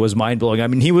really was mind-blowing. I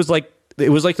mean, it was like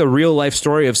the real life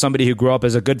story of somebody who grew up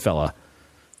as a good fella.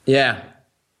 Yeah.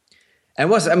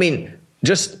 And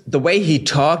just the way he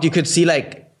talked, you could see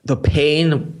like the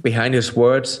pain behind his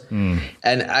words.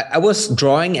 And I was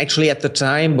drawing actually at the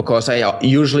time because I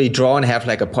usually draw and have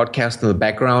like a podcast in the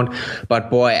background.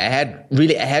 But boy, I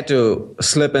had to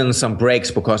slip in some breaks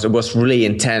because it was really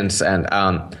intense. And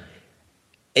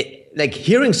like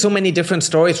hearing so many different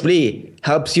stories really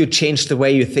helps you change the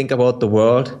way you think about the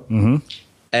world. Mm-hmm.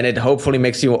 And it hopefully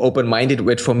makes you open-minded,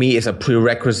 which for me is a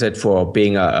prerequisite for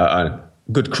being a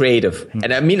good creative.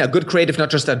 And I mean a good creative, not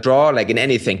just a drawer, like in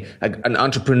anything, like an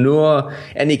entrepreneur,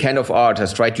 any kind of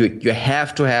artist, right? You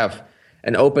have to have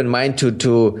an open mind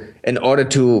to in order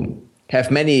to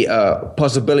have many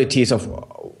possibilities of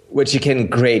which you can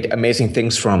create amazing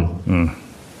things from.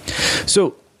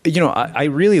 So, I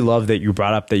really love that you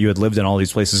brought up that you had lived in all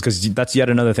these places, because that's yet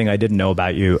another thing I didn't know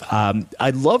about you.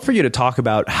 I'd love for you to talk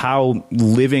about how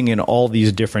living in all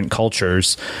these different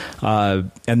cultures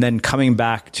and then coming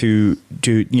back to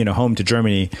home to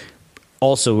Germany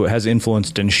also has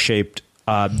influenced and shaped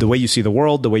the way you see the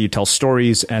world, the way you tell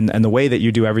stories, and the way that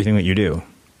you do everything that you do.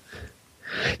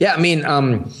 Yeah, I mean,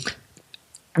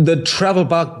 the travel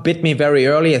bug bit me very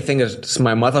early. I think it's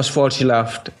my mother's fault. She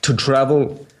loved to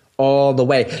travel all the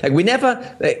way. Like we never,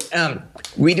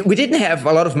 we didn't have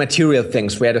a lot of material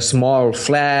things. We had a small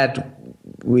flat.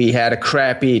 We had a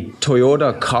crappy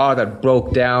Toyota car that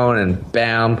broke down and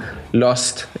bam,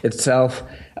 lost itself.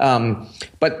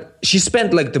 But she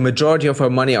spent like the majority of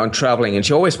her money on traveling, and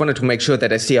she always wanted to make sure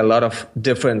that I see a lot of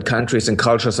different countries and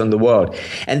cultures in the world.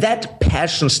 And that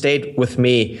passion stayed with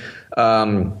me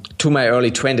to my early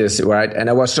 20s, right? And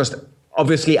I was just,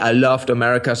 obviously I loved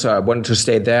America, so I wanted to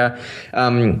stay there.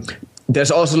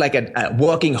 there's also like a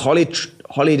working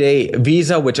holiday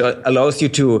visa, which allows you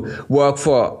to work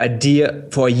for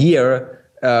a year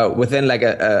within like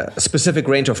a specific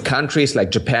range of countries like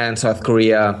Japan, South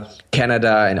Korea,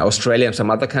 Canada, and Australia, and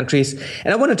some other countries.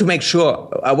 And I wanted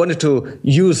to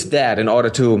use that in order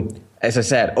to, as I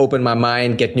said, open my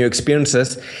mind, get new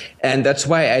experiences. And that's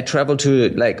why I traveled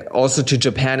to also to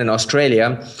Japan and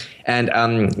Australia, and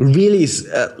really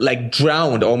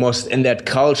drowned almost in that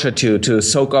culture to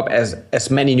soak up as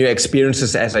many new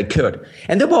experiences as I could.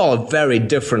 And they were all very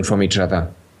different from each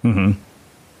other. Mm-hmm.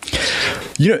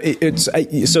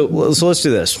 So let's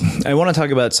do this. I want to talk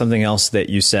about something else that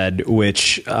you said,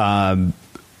 which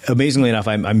amazingly enough,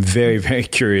 I'm very, very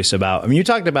curious about. I mean, you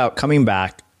talked about coming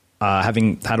back,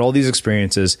 having had all these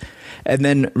experiences, and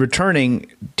then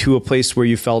returning to a place where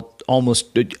you felt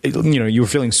almost, you were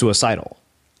feeling suicidal.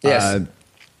 Yes.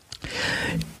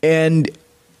 And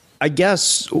I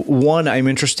guess, one, I'm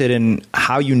interested in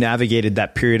how you navigated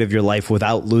that period of your life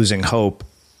without losing hope,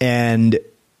 and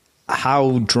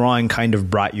how drawing kind of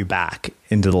brought you back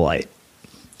into the light.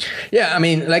 Yeah, I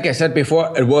mean, like I said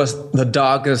before, it was the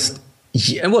darkest,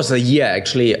 it was a year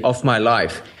actually of my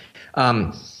life.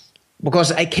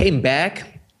 Because I came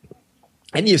back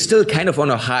and you're still kind of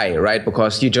on a high, right?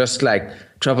 Because you just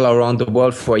travel around the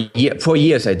world for a year. 4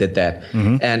 years I did that.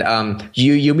 Mm-hmm. And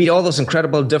you meet all those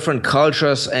incredible different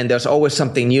cultures, and there's always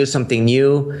something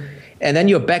new. And then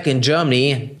you're back in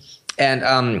Germany,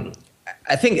 and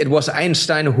I think it was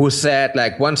Einstein who said,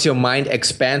 once your mind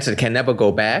expands, it can never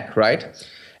go back, right?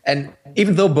 And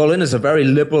even though Berlin is a very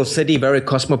liberal city, very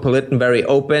cosmopolitan, very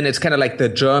open, it's kind of like the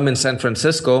German San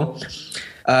Francisco.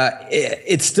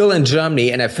 It's still in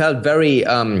Germany, and I felt very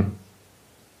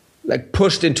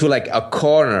pushed into a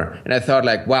corner, and I thought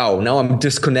wow, now I'm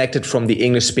disconnected from the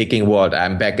English speaking world.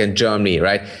 I'm back in Germany,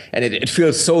 right? And it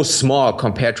feels so small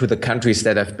compared to the countries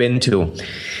that I've been to.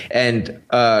 And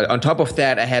on top of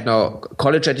that, I had no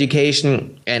college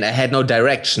education, and I had no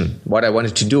direction what I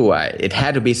wanted to do. It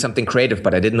had to be something creative,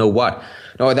 but I didn't know what.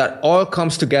 No, that all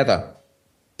comes together,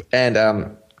 and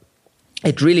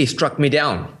it really struck me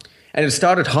down. And it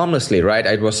started harmlessly, right?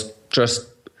 I was just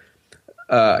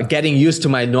getting used to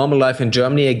my normal life in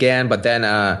Germany again. But then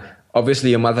obviously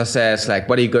your mother says,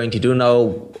 what are you going to do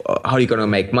now? How are you going to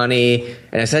make money?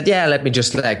 And I said, yeah, let me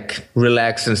just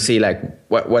relax and see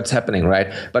what's happening, right?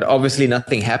 But obviously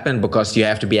nothing happened because you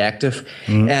have to be active.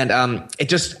 Mm-hmm. And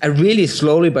I really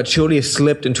slowly but surely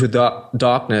slipped into the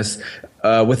darkness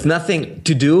with nothing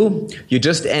to do. You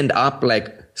just end up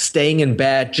staying in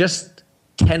bed just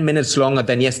 10 minutes longer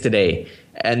than yesterday.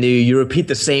 And you repeat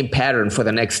the same pattern for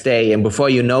the next day. And before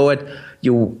you know it,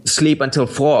 you sleep until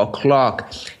 4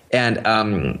 o'clock.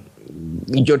 And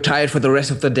you're tired for the rest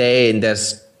of the day. And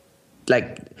there's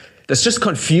just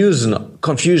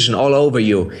confusion all over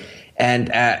you. And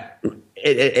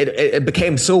it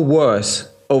became so worse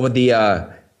over the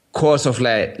course of,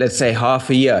 let's say, half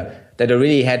a year, that I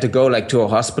really had to go to a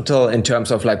hospital in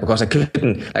terms of because I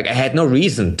couldn't, I had no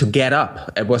reason to get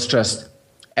up. It was just,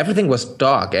 everything was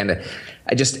dark, and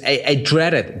I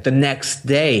dreaded the next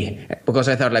day because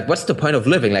I thought, what's the point of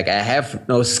living? I have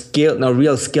no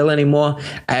real skill anymore.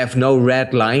 I have no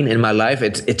red line in my life.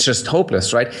 It's just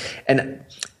hopeless, right? And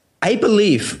I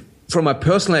believe from my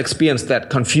personal experience that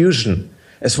confusion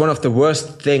is one of the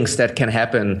worst things that can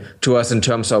happen to us in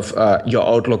terms of your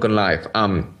outlook on life.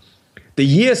 The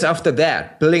years after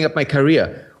that, building up my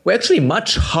career, were actually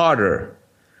much harder.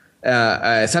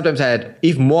 Sometimes I had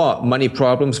even more money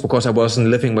problems because I wasn't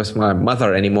living with my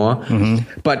mother anymore.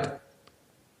 Mm-hmm. But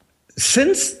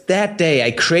since that day,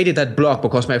 I created that blog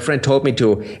because my friend told me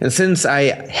to. And since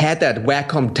I had that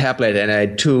Wacom tablet and I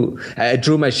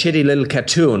drew my shitty little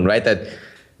cartoon, right? That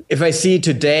if I see it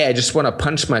today, I just want to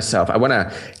punch myself. I want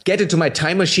to get into my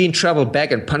time machine, travel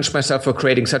back, and punch myself for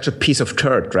creating such a piece of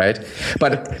turd, right?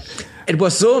 But it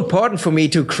was so important for me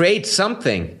to create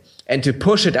something and to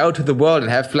push it out to the world and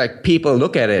have people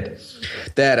look at it,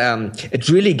 that it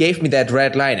really gave me that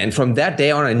red line. And from that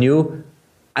day on, I knew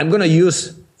I'm going to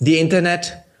use the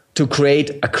internet to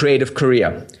create a creative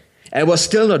career. And it was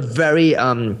still not very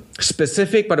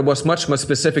specific, but it was much more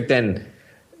specific than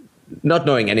not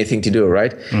knowing anything to do,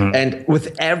 right? Mm-hmm. And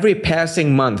with every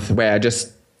passing month where I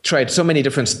just tried so many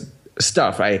different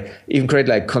stuff, I even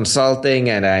created consulting,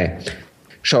 and I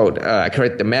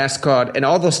created the mascot, and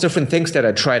all those different things that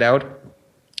I tried out,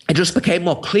 it just became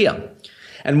more clear.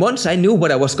 And once I knew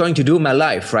what I was going to do in my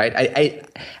life, right,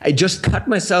 I just cut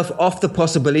myself off the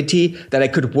possibility that I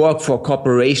could work for a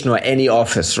corporation or any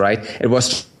office, right? It was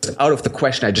just out of the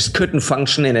question. I just couldn't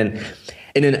function in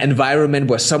in an environment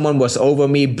where someone was over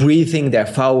me, breathing their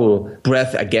foul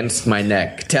breath against my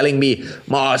neck, telling me,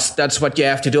 Moss, that's what you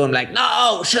have to do. I'm like,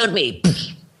 no, shoot me.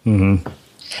 Mm-hmm.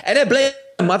 And I blame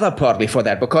my mother partly for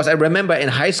that, because I remember in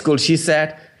high school, she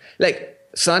said, like,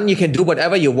 son, you can do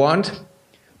whatever you want,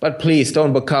 but please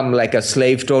don't become like a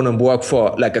slave drone and work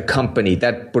for like a company.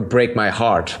 That would break my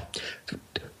heart.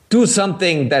 Do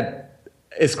something that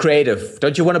is creative.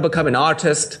 Don't you want to become an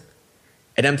artist?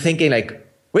 And I'm thinking, like,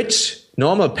 which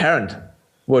normal parent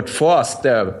would force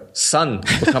their son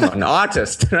to become an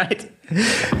artist, right?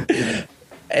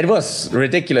 It was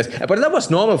ridiculous. But that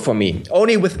was normal for me.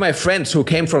 Only with my friends who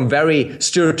came from very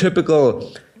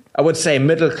stereotypical, I would say,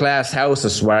 middle-class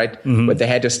houses, right? Mm-hmm. Where they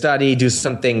had to study, do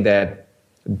something that,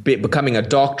 becoming a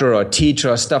doctor or a teacher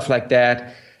or stuff like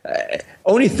that.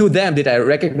 Only through them did I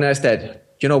recognize that,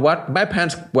 you know what? My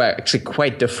parents were actually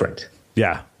quite different.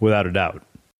 Yeah, without a doubt.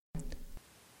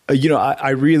 You know,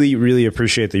 I really, really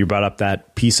appreciate that you brought up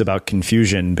that piece about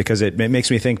confusion, because it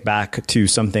makes me think back to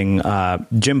something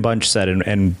Jim Bunch said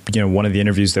in you know, one of the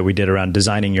interviews that we did around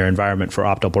designing your environment for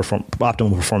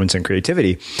optimal performance and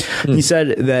creativity. Mm. He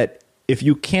said that if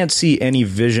you can't see any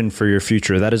vision for your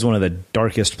future, that is one of the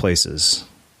darkest places.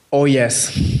 Oh,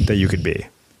 yes. That you could be.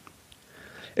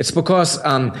 It's because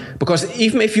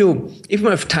even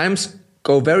if times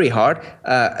go very hard.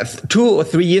 2 or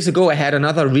 3 years ago, I had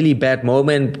another really bad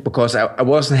moment because I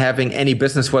wasn't having any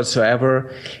business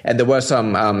whatsoever. And there were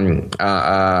some,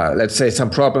 let's say, some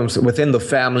problems within the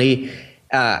family.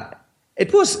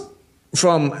 It was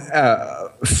from,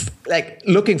 like,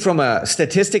 looking from a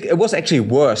statistic, it was actually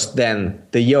worse than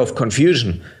the year of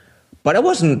confusion. But I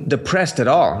wasn't depressed at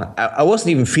all. I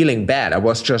wasn't even feeling bad. I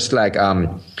was just like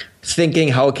thinking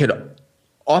how I could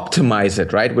optimize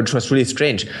it, right? Which was really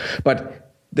strange. But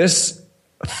this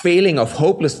feeling of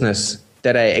hopelessness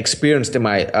that I experienced in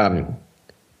my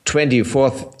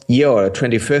 24th year or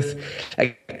 25th,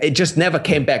 it just never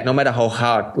came back, no matter how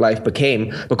hard life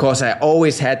became, because I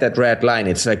always had that red line.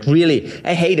 It's like, really,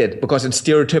 I hate it because it's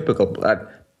stereotypical.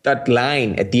 That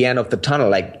line at the end of the tunnel,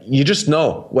 like, you just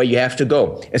know where you have to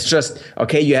go. It's just,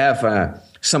 okay, you have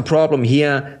some problem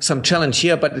here, some challenge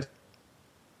here, but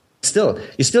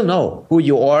you still know who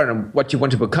you are and what you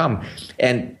want to become.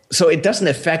 And so it doesn't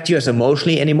affect you as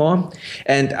emotionally anymore.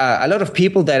 And a lot of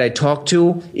people that I talk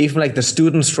to, even like the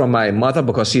students from my mother,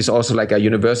 because she's also like a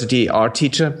university art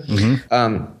teacher,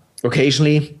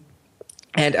 occasionally.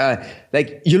 And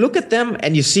like, you look at them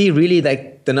and you see really like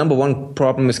the number one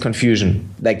problem is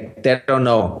confusion. Like, they don't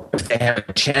know if they have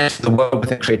a chance to work with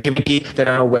their creativity. They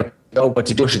don't know what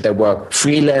to do. Should they work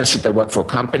freelance? Should they work for a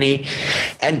company?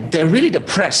 And they're really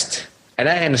depressed. And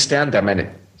I understand them. And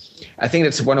I think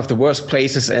it's one of the worst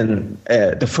places in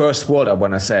the first world, I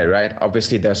want to say, right?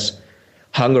 Obviously, there's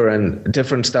hunger and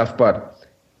different stuff. But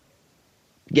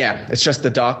yeah, it's just the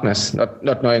darkness, not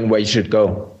knowing where you should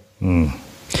go. Mm.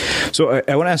 So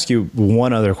I want to ask you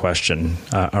one other question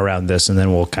around this, and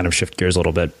then we'll kind of shift gears a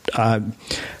little bit.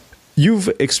 You've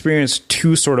experienced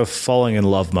two sort of falling in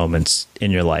love moments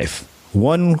in your life.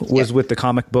 One was with the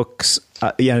comic books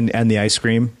and the ice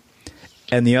cream,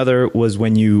 and the other was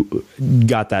when you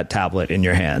got that tablet in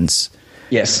your hands.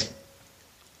 Yes.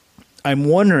 I'm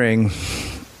wondering,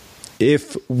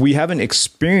 if we haven't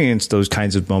experienced those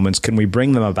kinds of moments, can we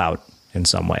bring them about in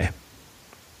some way?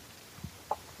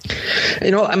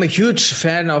 You know, I'm a huge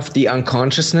fan of the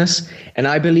unconsciousness, and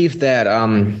I believe that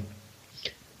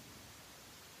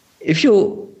if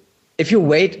you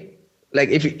wait, like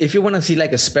if you want to see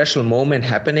like a special moment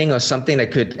happening or something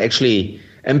that could actually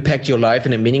impact your life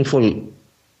in a meaningful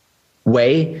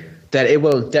way, that it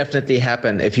will definitely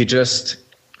happen if you just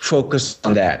focus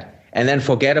on that and then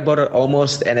forget about it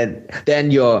almost, and then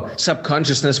your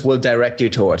subconsciousness will direct you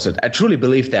towards it. I truly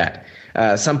believe that.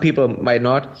 Some people might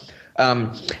not.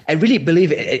 I really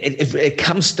believe it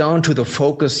comes down to the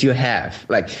focus you have.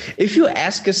 Like, if you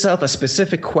ask yourself a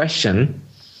specific question,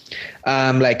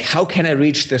 like, how can I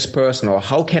reach this person, or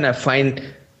how can I find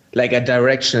like a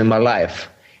direction in my life?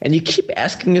 And you keep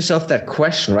asking yourself that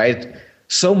question, right?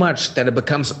 So much that it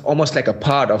becomes almost like a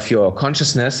part of your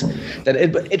consciousness, that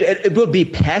it will be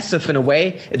passive in a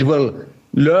way. It will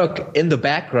lurk in the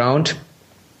background,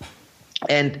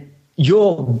 and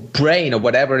your brain or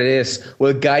whatever it is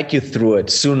will guide you through it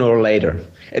sooner or later.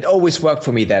 It always worked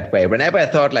for me that way. Whenever I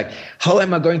thought like, how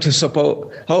am I going to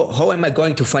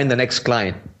find the next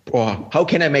client? Or how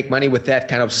can I make money with that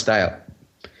kind of style?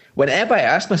 Whenever I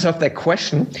asked myself that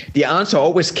question, the answer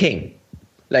always came.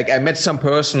 Like, I met some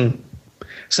person,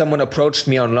 someone approached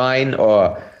me online,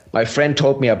 or my friend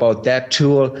told me about that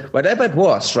tool, whatever it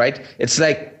was, right?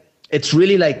 It's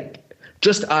really like,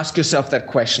 just ask yourself that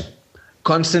question.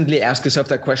 constantly ask yourself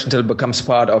that question till it becomes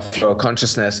part of your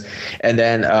consciousness, and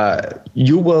then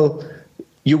you will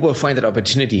find that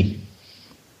opportunity.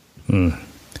 All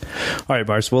right,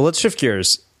 Mars. Well, let's shift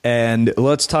gears and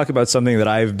let's talk about something that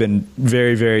I've been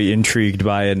very, very intrigued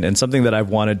by, and something that I've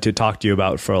wanted to talk to you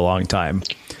about for a long time.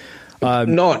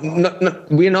 No,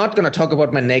 we're not going to talk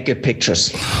about my naked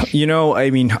pictures. You know,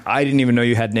 I mean, I didn't even know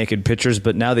you had naked pictures,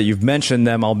 but now that you've mentioned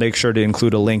them, I'll make sure to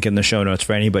include a link in the show notes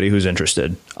for anybody who's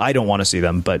interested. I don't want to see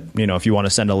them, but, you know, if you want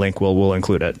to send a link, we'll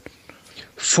include it.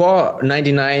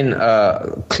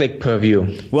 $4.99 click per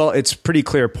view. Well, it's pretty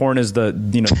clear porn is the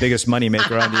biggest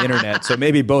moneymaker on the internet, so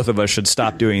maybe both of us should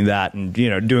stop doing that and,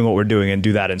 doing what we're doing and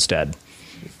do that instead.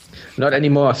 Not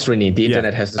anymore, Srini. The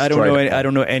internet has destroyed I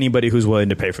don't know anybody who's willing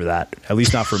to pay for that. At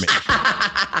least not for me.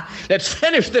 Let's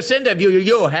finish this interview.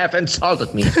 You have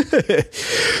insulted me.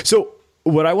 So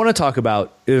what I want to talk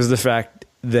about is the fact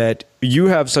that you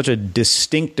have such a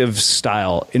distinctive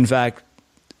style. In fact,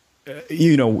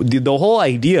 the whole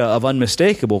idea of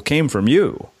Unmistakable came from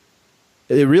you.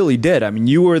 It really did. I mean,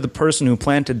 you were the person who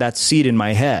planted that seed in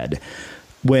my head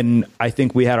when I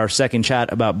think we had our second chat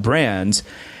about brands.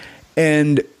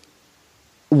 And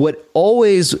what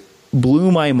always blew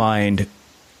my mind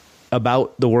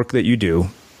about the work that you do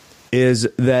is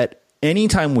that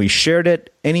anytime we shared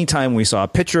it, anytime we saw a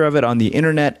picture of it on the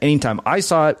internet, anytime I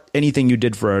saw it, anything you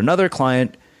did for another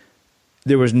client,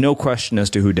 there was no question as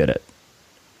to who did it.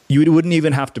 You wouldn't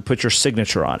even have to put your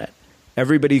signature on it.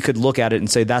 Everybody could look at it and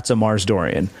say, that's a Mars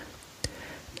Dorian.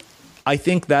 I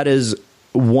think that is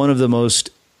one of the most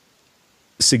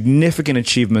significant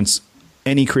achievements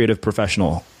any creative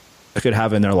professional could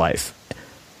have in their life.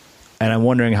 And I'm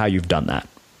wondering how you've done that.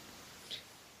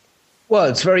 Well,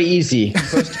 it's very easy.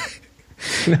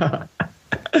 I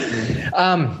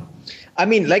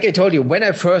mean, like I told you, when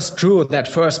I first drew that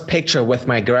first picture with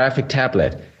my graphic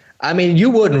tablet, I mean, you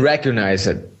wouldn't recognize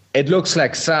it. It looks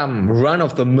like some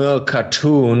run-of-the-mill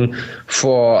cartoon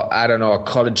for, I don't know, a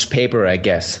college paper, I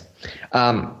guess.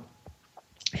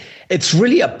 It's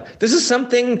really this is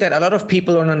something that a lot of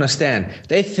people don't understand.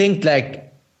 They think like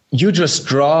you just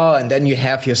draw and then you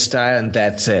have your style and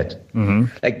that's it. Mm-hmm.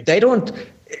 Like they don't.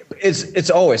 It's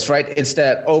always right. It's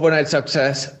that overnight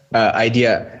success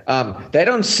idea. They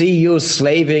don't see you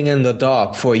slaving in the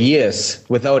dark for years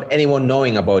without anyone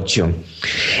knowing about you.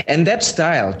 And that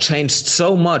style changed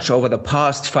so much over the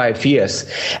past 5 years.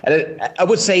 And I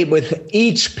would say with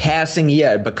each passing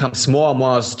year, it becomes more and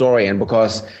more Dorian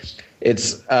because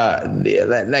it's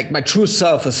like my true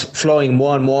self is flowing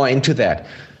more and more into that.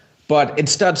 But it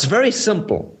starts very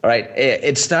simple, right?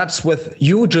 It starts with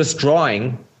you just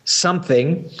drawing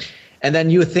something, and then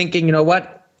you're thinking, you know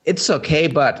what? It's okay,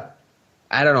 but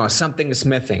I don't know, something is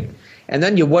missing. And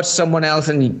then you watch someone else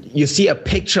and you see a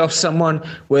picture of someone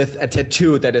with a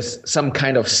tattoo that is some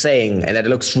kind of saying, and it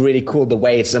looks really cool the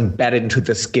way it's embedded into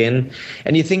the skin.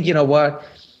 And you think, you know what?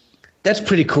 That's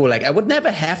pretty cool. Like I would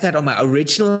never have that on my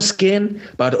original skin,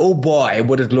 but oh boy,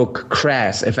 would it look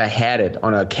crass if I had it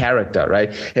on a character, right?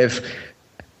 If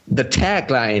the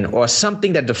tagline or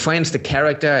something that defines the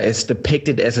character is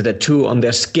depicted as a tattoo on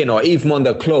their skin or even on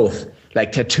their clothes,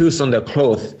 like tattoos on their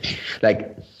clothes,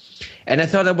 and I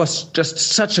thought that was just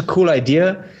such a cool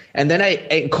idea. And then I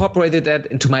incorporated that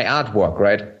into my artwork,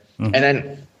 right? Mm-hmm. And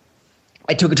then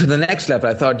I took it to the next level.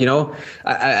 I thought,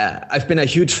 I've been a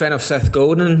huge fan of Seth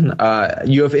Godin.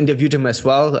 You have interviewed him as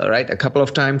well, right? A couple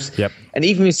of times. Yep. And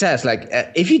even he says, like,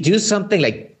 if you do something,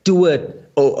 like, do it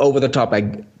over the top,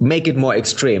 like, make it more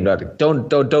extreme. Like,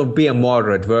 don't be a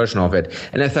moderate version of it.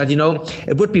 And I thought,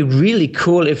 it would be really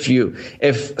cool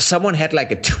if someone had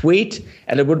like a tweet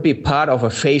and it would be part of a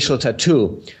facial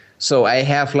tattoo. So I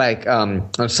have like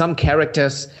on some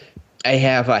characters, I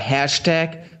have a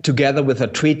hashtag together with a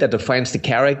tweet that defines the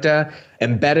character,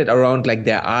 embedded around like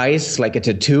their eyes, like a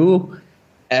tattoo,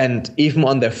 and even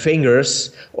on their fingers,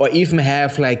 or even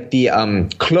have like the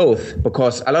clothes,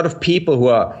 because a lot of people who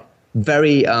are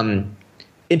very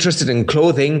interested in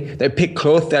clothing, they pick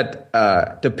clothes that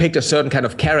depict a certain kind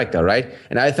of character, right?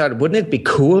 And I thought, wouldn't it be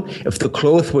cool if the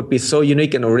clothes would be so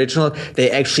unique and original,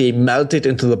 they actually melted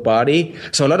into the body?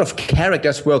 So a lot of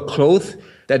characters wear clothes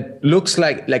that looks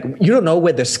like you don't know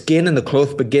where the skin and the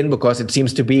clothes begin, because it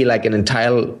seems to be like an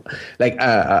entire, like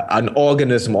an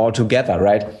organism altogether,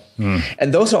 right? Mm.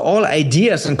 And those are all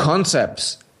ideas and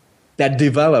concepts that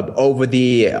develop over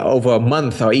a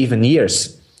month or even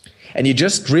years. And you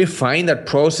just refine that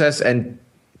process and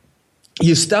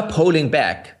you stop holding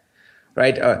back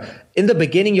right? In the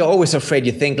beginning, you're always afraid.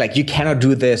 You think like you cannot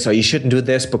do this or you shouldn't do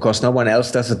this because no one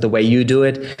else does it the way you do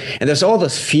it. And there's all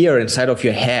this fear inside of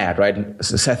your head, right?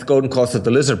 Seth Godin calls it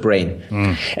the lizard brain.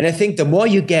 And I think the more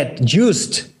you get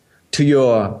used to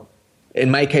your,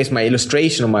 in my case, my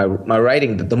illustration or my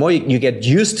writing, the more you get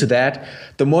used to that,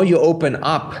 the more you open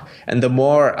up and the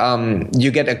more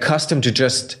you get accustomed to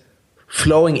just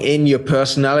flowing in your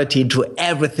personality into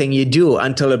everything you do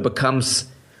until it becomes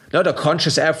not a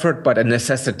conscious effort, but a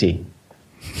necessity.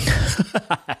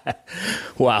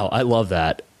 Wow, I love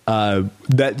that.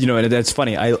 That, you know, and that's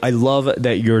funny. I love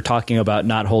that you're talking about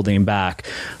not holding back,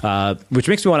 which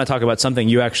makes me want to talk about something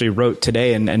you actually wrote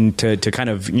today and to kind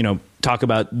of, you know, talk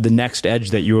about the next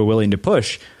edge that you were willing to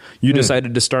push. You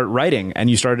decided to start writing, and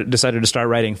you decided to start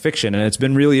writing fiction, and it's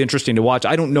been really interesting to watch.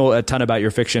 I don't know a ton about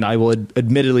your fiction. I will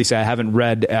admittedly say I haven't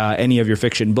read any of your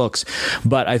fiction books,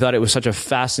 but I thought it was such a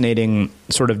fascinating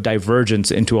sort of divergence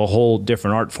into a whole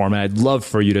different art form, and I'd love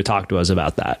for you to talk to us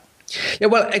about that. Yeah,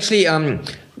 well, actually,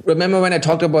 remember when I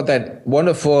talked about that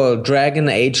wonderful Dragon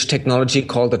Age technology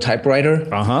called the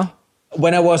typewriter? Uh-huh.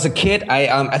 When I was a kid,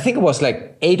 I think it was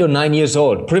like 8 or 9 years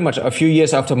old, pretty much a few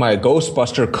years after my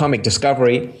Ghostbuster comic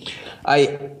discovery,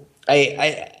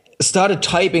 I started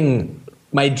typing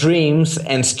my dreams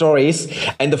and stories.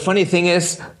 And the funny thing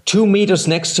is, 2 meters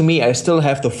next to me, I still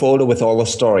have the folder with all the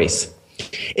stories.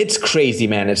 It's crazy,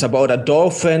 man. It's about a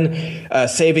dolphin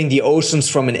saving the oceans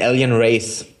from an alien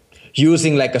race,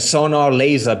 using like a sonar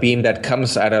laser beam that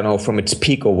comes, I don't know, from its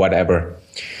peak or whatever.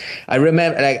 I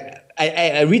remember, like,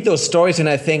 I read those stories and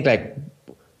I think, like,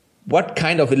 what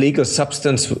kind of illegal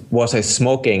substance was I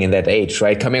smoking in that age,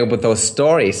 right? Coming up with those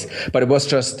stories. But it was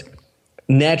just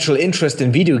natural interest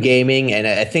in video gaming. And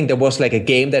I think there was like a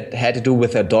game that had to do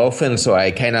with a dolphin. So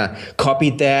I kind of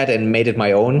copied that and made it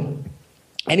my own.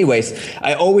 Anyways,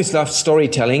 I always loved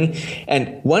storytelling.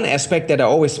 And one aspect that I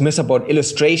always miss about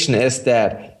illustration is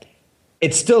that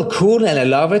it's still cool and I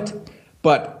love it,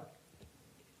 but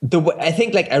I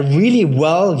think like a really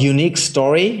unique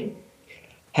story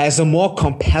has a more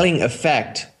compelling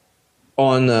effect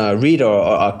on a reader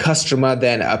or a customer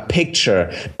than a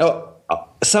picture. Now,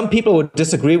 some people would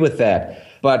disagree with that,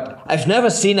 but I've never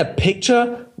seen a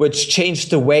picture which changed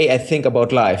the way I think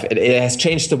about life. It has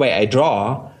changed the way I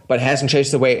draw, but it hasn't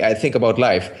changed the way I think about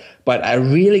life. But a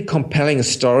really compelling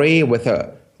story with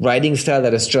a writing style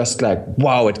that is just like,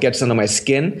 wow, it gets under my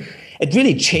skin. It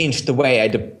really changed the way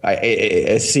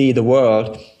I see the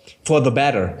world for the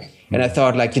better. And I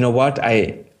thought, like, you know what?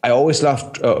 I always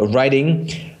loved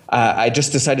writing. I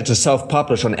just decided to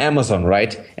self-publish on Amazon,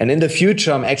 right? And in the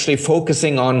future, I'm actually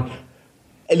focusing on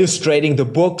illustrating the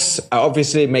books. I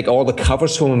obviously make all the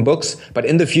covers for my books, but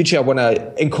in the future, I want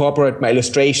to incorporate my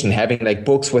illustration, having like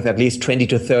books with at least 20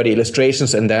 to 30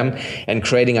 illustrations in them and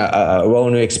creating a whole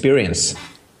new experience.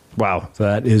 Wow,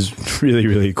 that is really,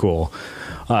 really cool.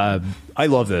 I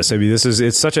love this. I mean,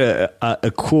 it's such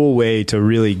a cool way to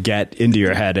really get into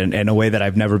your head in a way that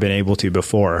I've never been able to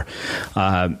before.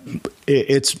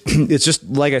 It's just,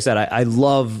 like I said, I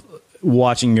love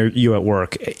watching you at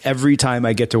work. Every time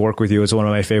I get to work with you, it's one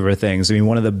of my favorite things. I mean,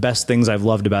 one of the best things I've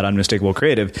loved about Unmistakable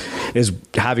Creative is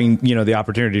having, you know, the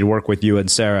opportunity to work with you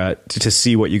and Sarah to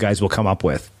see what you guys will come up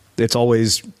with. It's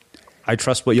always, I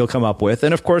trust what you'll come up with.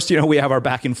 And of course, you know, we have our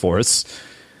back and forths.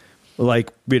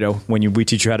 Like, you know, when we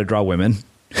teach you how to draw women.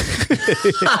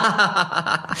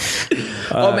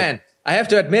 Oh, man. I have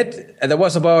to admit, there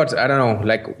was about, I don't know,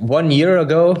 like 1 year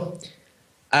ago,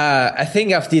 I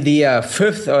think after the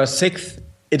 5th or 6th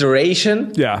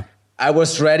iteration, yeah, I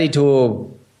was ready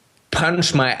to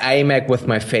punch my iMac with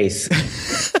my face.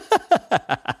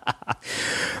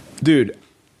 Dude,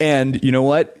 and you know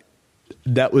what?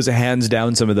 That was hands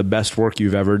down some of the best work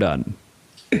you've ever done.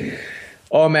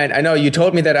 Oh, man, I know. You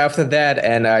told me that after that,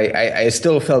 and I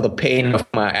still felt the pain of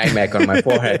my iMac on my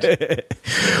forehead.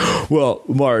 Well,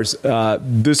 Mars,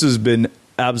 this has been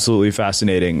absolutely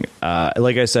fascinating.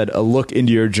 Like I said, a look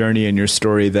into your journey and your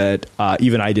story that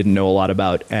even I didn't know a lot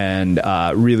about and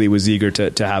really was eager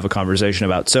to have a conversation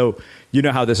about. So you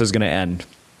know how this is going to end.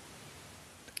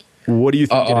 What do you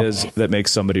think it is that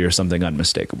makes somebody or something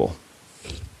unmistakable?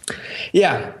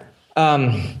 Yeah.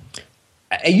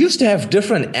 I used to have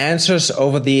different answers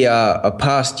over the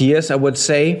past years, I would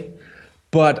say,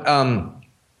 but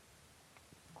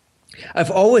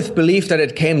I've always believed that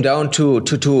it came down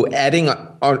to adding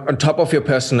on top of your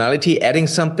personality, adding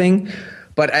something.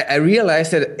 But I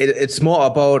realized that it's more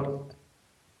about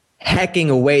hacking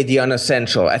away the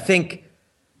unessential. I think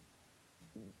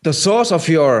the source of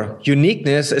your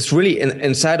uniqueness is really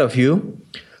inside of you,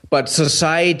 but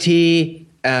society,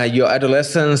 your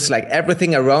adolescence, like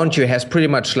everything around you has pretty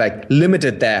much like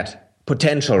limited that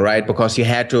potential, right? Because you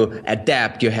had to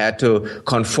adapt, you had to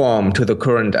conform to the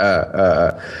current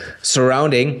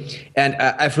surrounding. And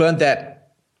I've learned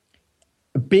that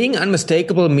being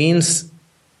unmistakable means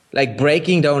like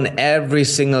breaking down every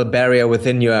single barrier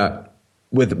within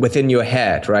your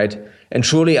head, right? And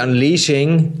truly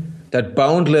unleashing that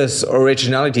boundless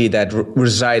originality that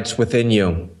resides within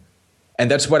you.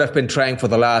 And that's what I've been trying for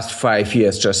the last 5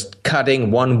 years, just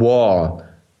cutting one wall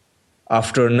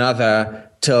after another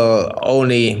till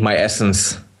only my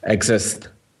essence exists.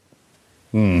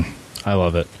 I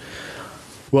love it.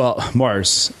 Well,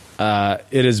 Mars,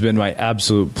 it has been my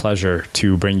absolute pleasure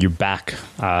to bring you back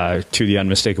to the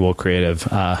Unmistakable Creative,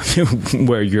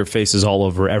 where your face is all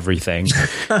over everything.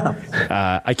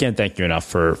 I can't thank you enough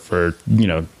for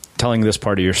telling this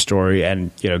part of your story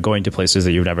and going to places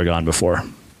that you've never gone before.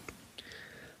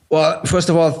 Well, first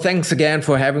of all, thanks again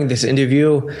for having this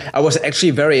interview. I was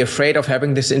actually very afraid of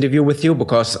having this interview with you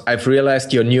because I've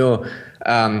realized your new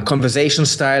conversation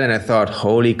style, and I thought,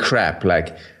 holy crap,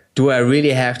 like, do I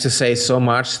really have to say so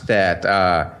much that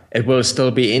it will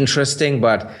still be interesting?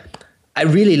 But I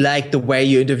really like the way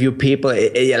you interview people.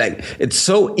 It's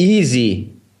so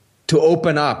easy to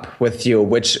open up with you,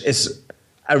 which is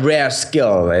a rare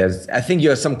skill. I think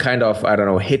you're some kind of,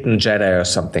 hidden Jedi or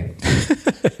something.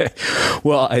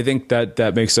 Well, I think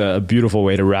that makes a beautiful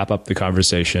way to wrap up the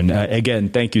conversation. Again,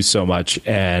 thank you so much.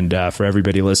 And for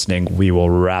everybody listening, we will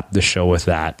wrap the show with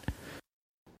that.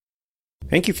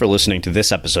 Thank you for listening to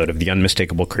this episode of the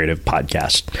Unmistakable Creative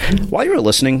Podcast. While you were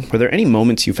listening, were there any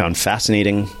moments you found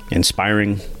fascinating,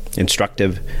 inspiring,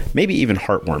 instructive, maybe even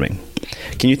heartwarming?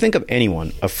 Can you think of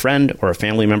anyone, a friend or a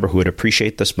family member who would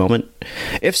appreciate this moment?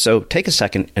 If so, take a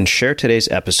second and share today's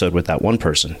episode with that one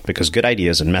person, because good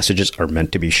ideas and messages are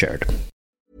meant to be shared.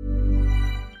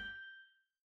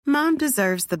 Mom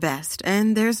deserves the best,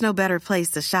 and there's no better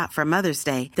place to shop for Mother's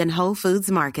Day than Whole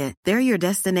Foods Market. They're your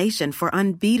destination for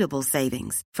unbeatable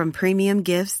savings, from premium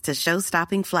gifts to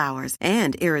show-stopping flowers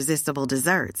and irresistible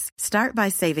desserts. Start by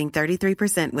saving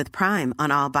 33% with Prime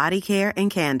on all body care and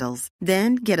candles.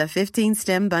 Then get a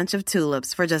 15-stem bunch of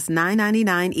tulips for just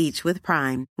 $9.99 each with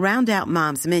Prime. Round out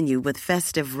Mom's menu with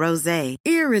festive rosé,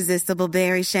 irresistible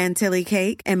berry chantilly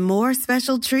cake, and more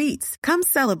special treats. Come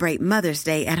celebrate Mother's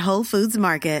Day at Whole Foods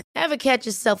Market. Ever catch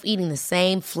yourself eating the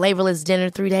same flavorless dinner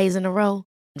 3 days in a row?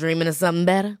 Dreaming of something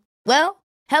better? Well,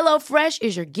 HelloFresh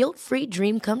is your guilt-free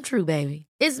dream come true, baby.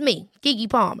 It's me, Keke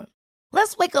Palmer.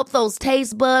 Let's wake up those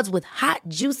taste buds with hot,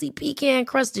 juicy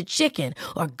pecan-crusted chicken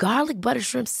or garlic butter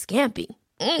shrimp scampi.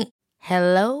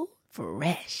 Hello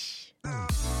Fresh.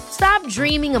 Stop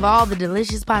dreaming of all the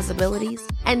delicious possibilities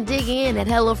and dig in at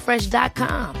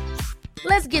HelloFresh.com.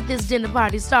 Let's get this dinner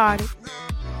party started.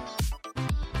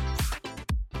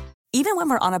 Even when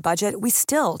we're on a budget, we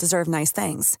still deserve nice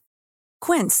things.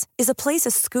 Quince is a place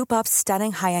to scoop up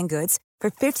stunning high-end goods for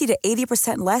 50 to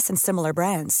 80% less than similar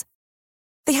brands.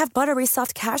 They have buttery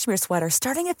soft cashmere sweaters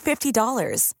starting at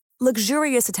 $50,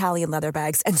 luxurious Italian leather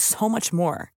bags, and so much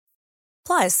more.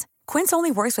 Plus, Quince only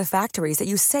works with factories that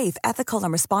use safe, ethical,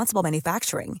 and responsible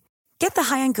manufacturing. Get the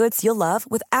high-end goods you'll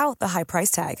love without the high price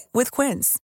tag with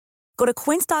Quince. Go to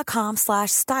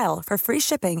quince.com/style for free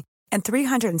shipping and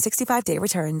 365-day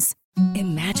returns.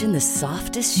 Imagine the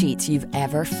softest sheets you've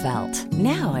ever felt.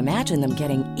 Now imagine them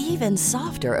getting even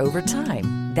softer over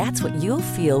time. That's what you'll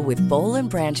feel with Boll &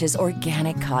 Branch's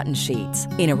organic cotton sheets.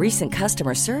 In a recent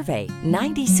customer survey,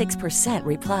 96%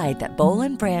 replied that Boll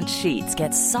 & Branch sheets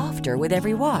get softer with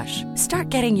every wash. Start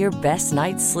getting your best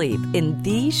night's sleep in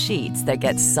these sheets that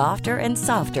get softer and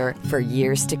softer for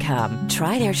years to come.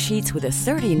 Try their sheets with a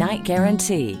 30-night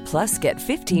guarantee. Plus, get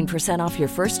 15% off your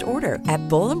first order at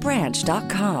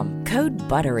bollandbranch.com. Code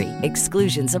BUTTERY.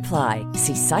 Exclusions apply.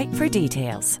 See site for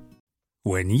details.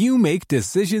 When you make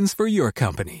decisions for your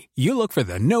company, you look for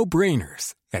the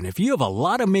no-brainers. And if you have a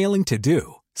lot of mailing to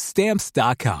do,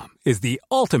 Stamps.com is the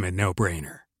ultimate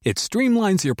no-brainer. It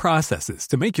streamlines your processes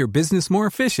to make your business more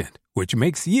efficient, which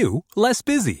makes you less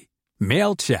busy.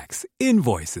 Mail checks,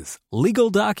 invoices,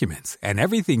 legal documents, and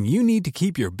everything you need to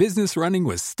keep your business running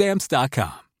with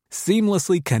Stamps.com.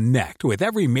 Seamlessly connect with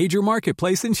every major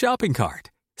marketplace and shopping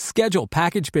cart. Schedule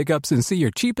package pickups and see your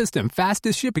cheapest and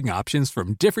fastest shipping options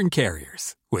from different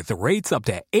carriers, with rates up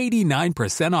to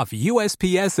 89% off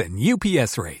USPS and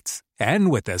UPS rates. And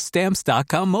with the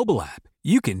Stamps.com mobile app,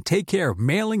 you can take care of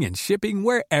mailing and shipping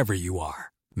wherever you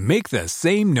are. Make the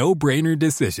same no-brainer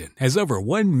decision as over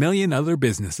 1 million other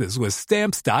businesses with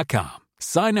Stamps.com.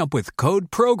 Sign up with code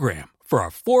PROGRAM for a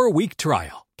 4-week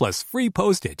trial, plus free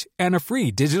postage and a free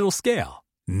digital scale.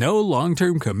 No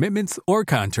long-term commitments or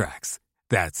contracts.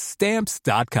 That's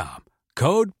Stamps.com.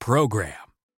 Code PROGRAM.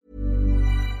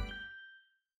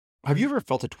 Have you ever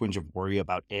felt a twinge of worry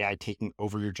about AI taking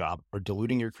over your job or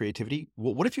diluting your creativity?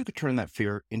 Well, what if you could turn that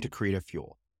fear into creative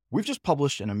fuel? We've just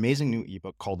published an amazing new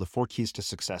ebook called The 4 Keys to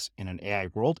Success in an AI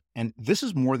World, and this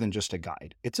is more than just a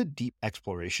guide. It's a deep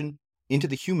exploration into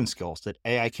the human skills that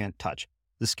AI can't touch,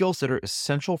 the skills that are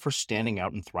essential for standing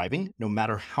out and thriving, no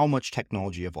matter how much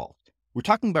technology evolved. We're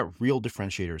talking about real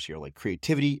differentiators here, like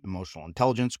creativity, emotional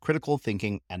intelligence, critical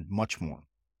thinking, and much more.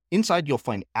 Inside, you'll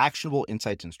find actionable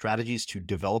insights and strategies to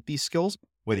develop these skills,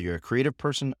 whether you're a creative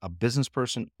person, a business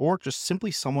person, or just simply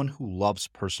someone who loves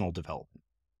personal development.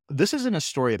 This isn't a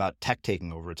story about tech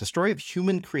taking over. It's a story of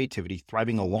human creativity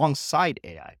thriving alongside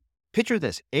AI. Picture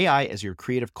this, AI as your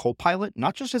creative co-pilot,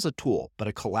 not just as a tool, but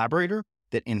a collaborator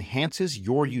that enhances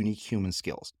your unique human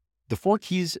skills. The 4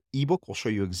 Keys ebook will show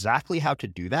you exactly how to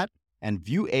do that and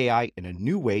view AI in a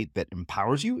new way that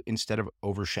empowers you instead of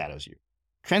overshadows you.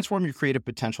 Transform your creative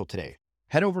potential today.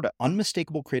 Head over to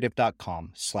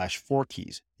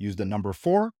unmistakablecreative.com/4keys. Use the number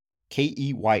 4,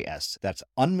 KEYS. That's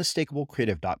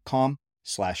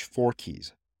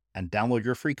unmistakablecreative.com/4keys and download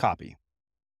your free copy.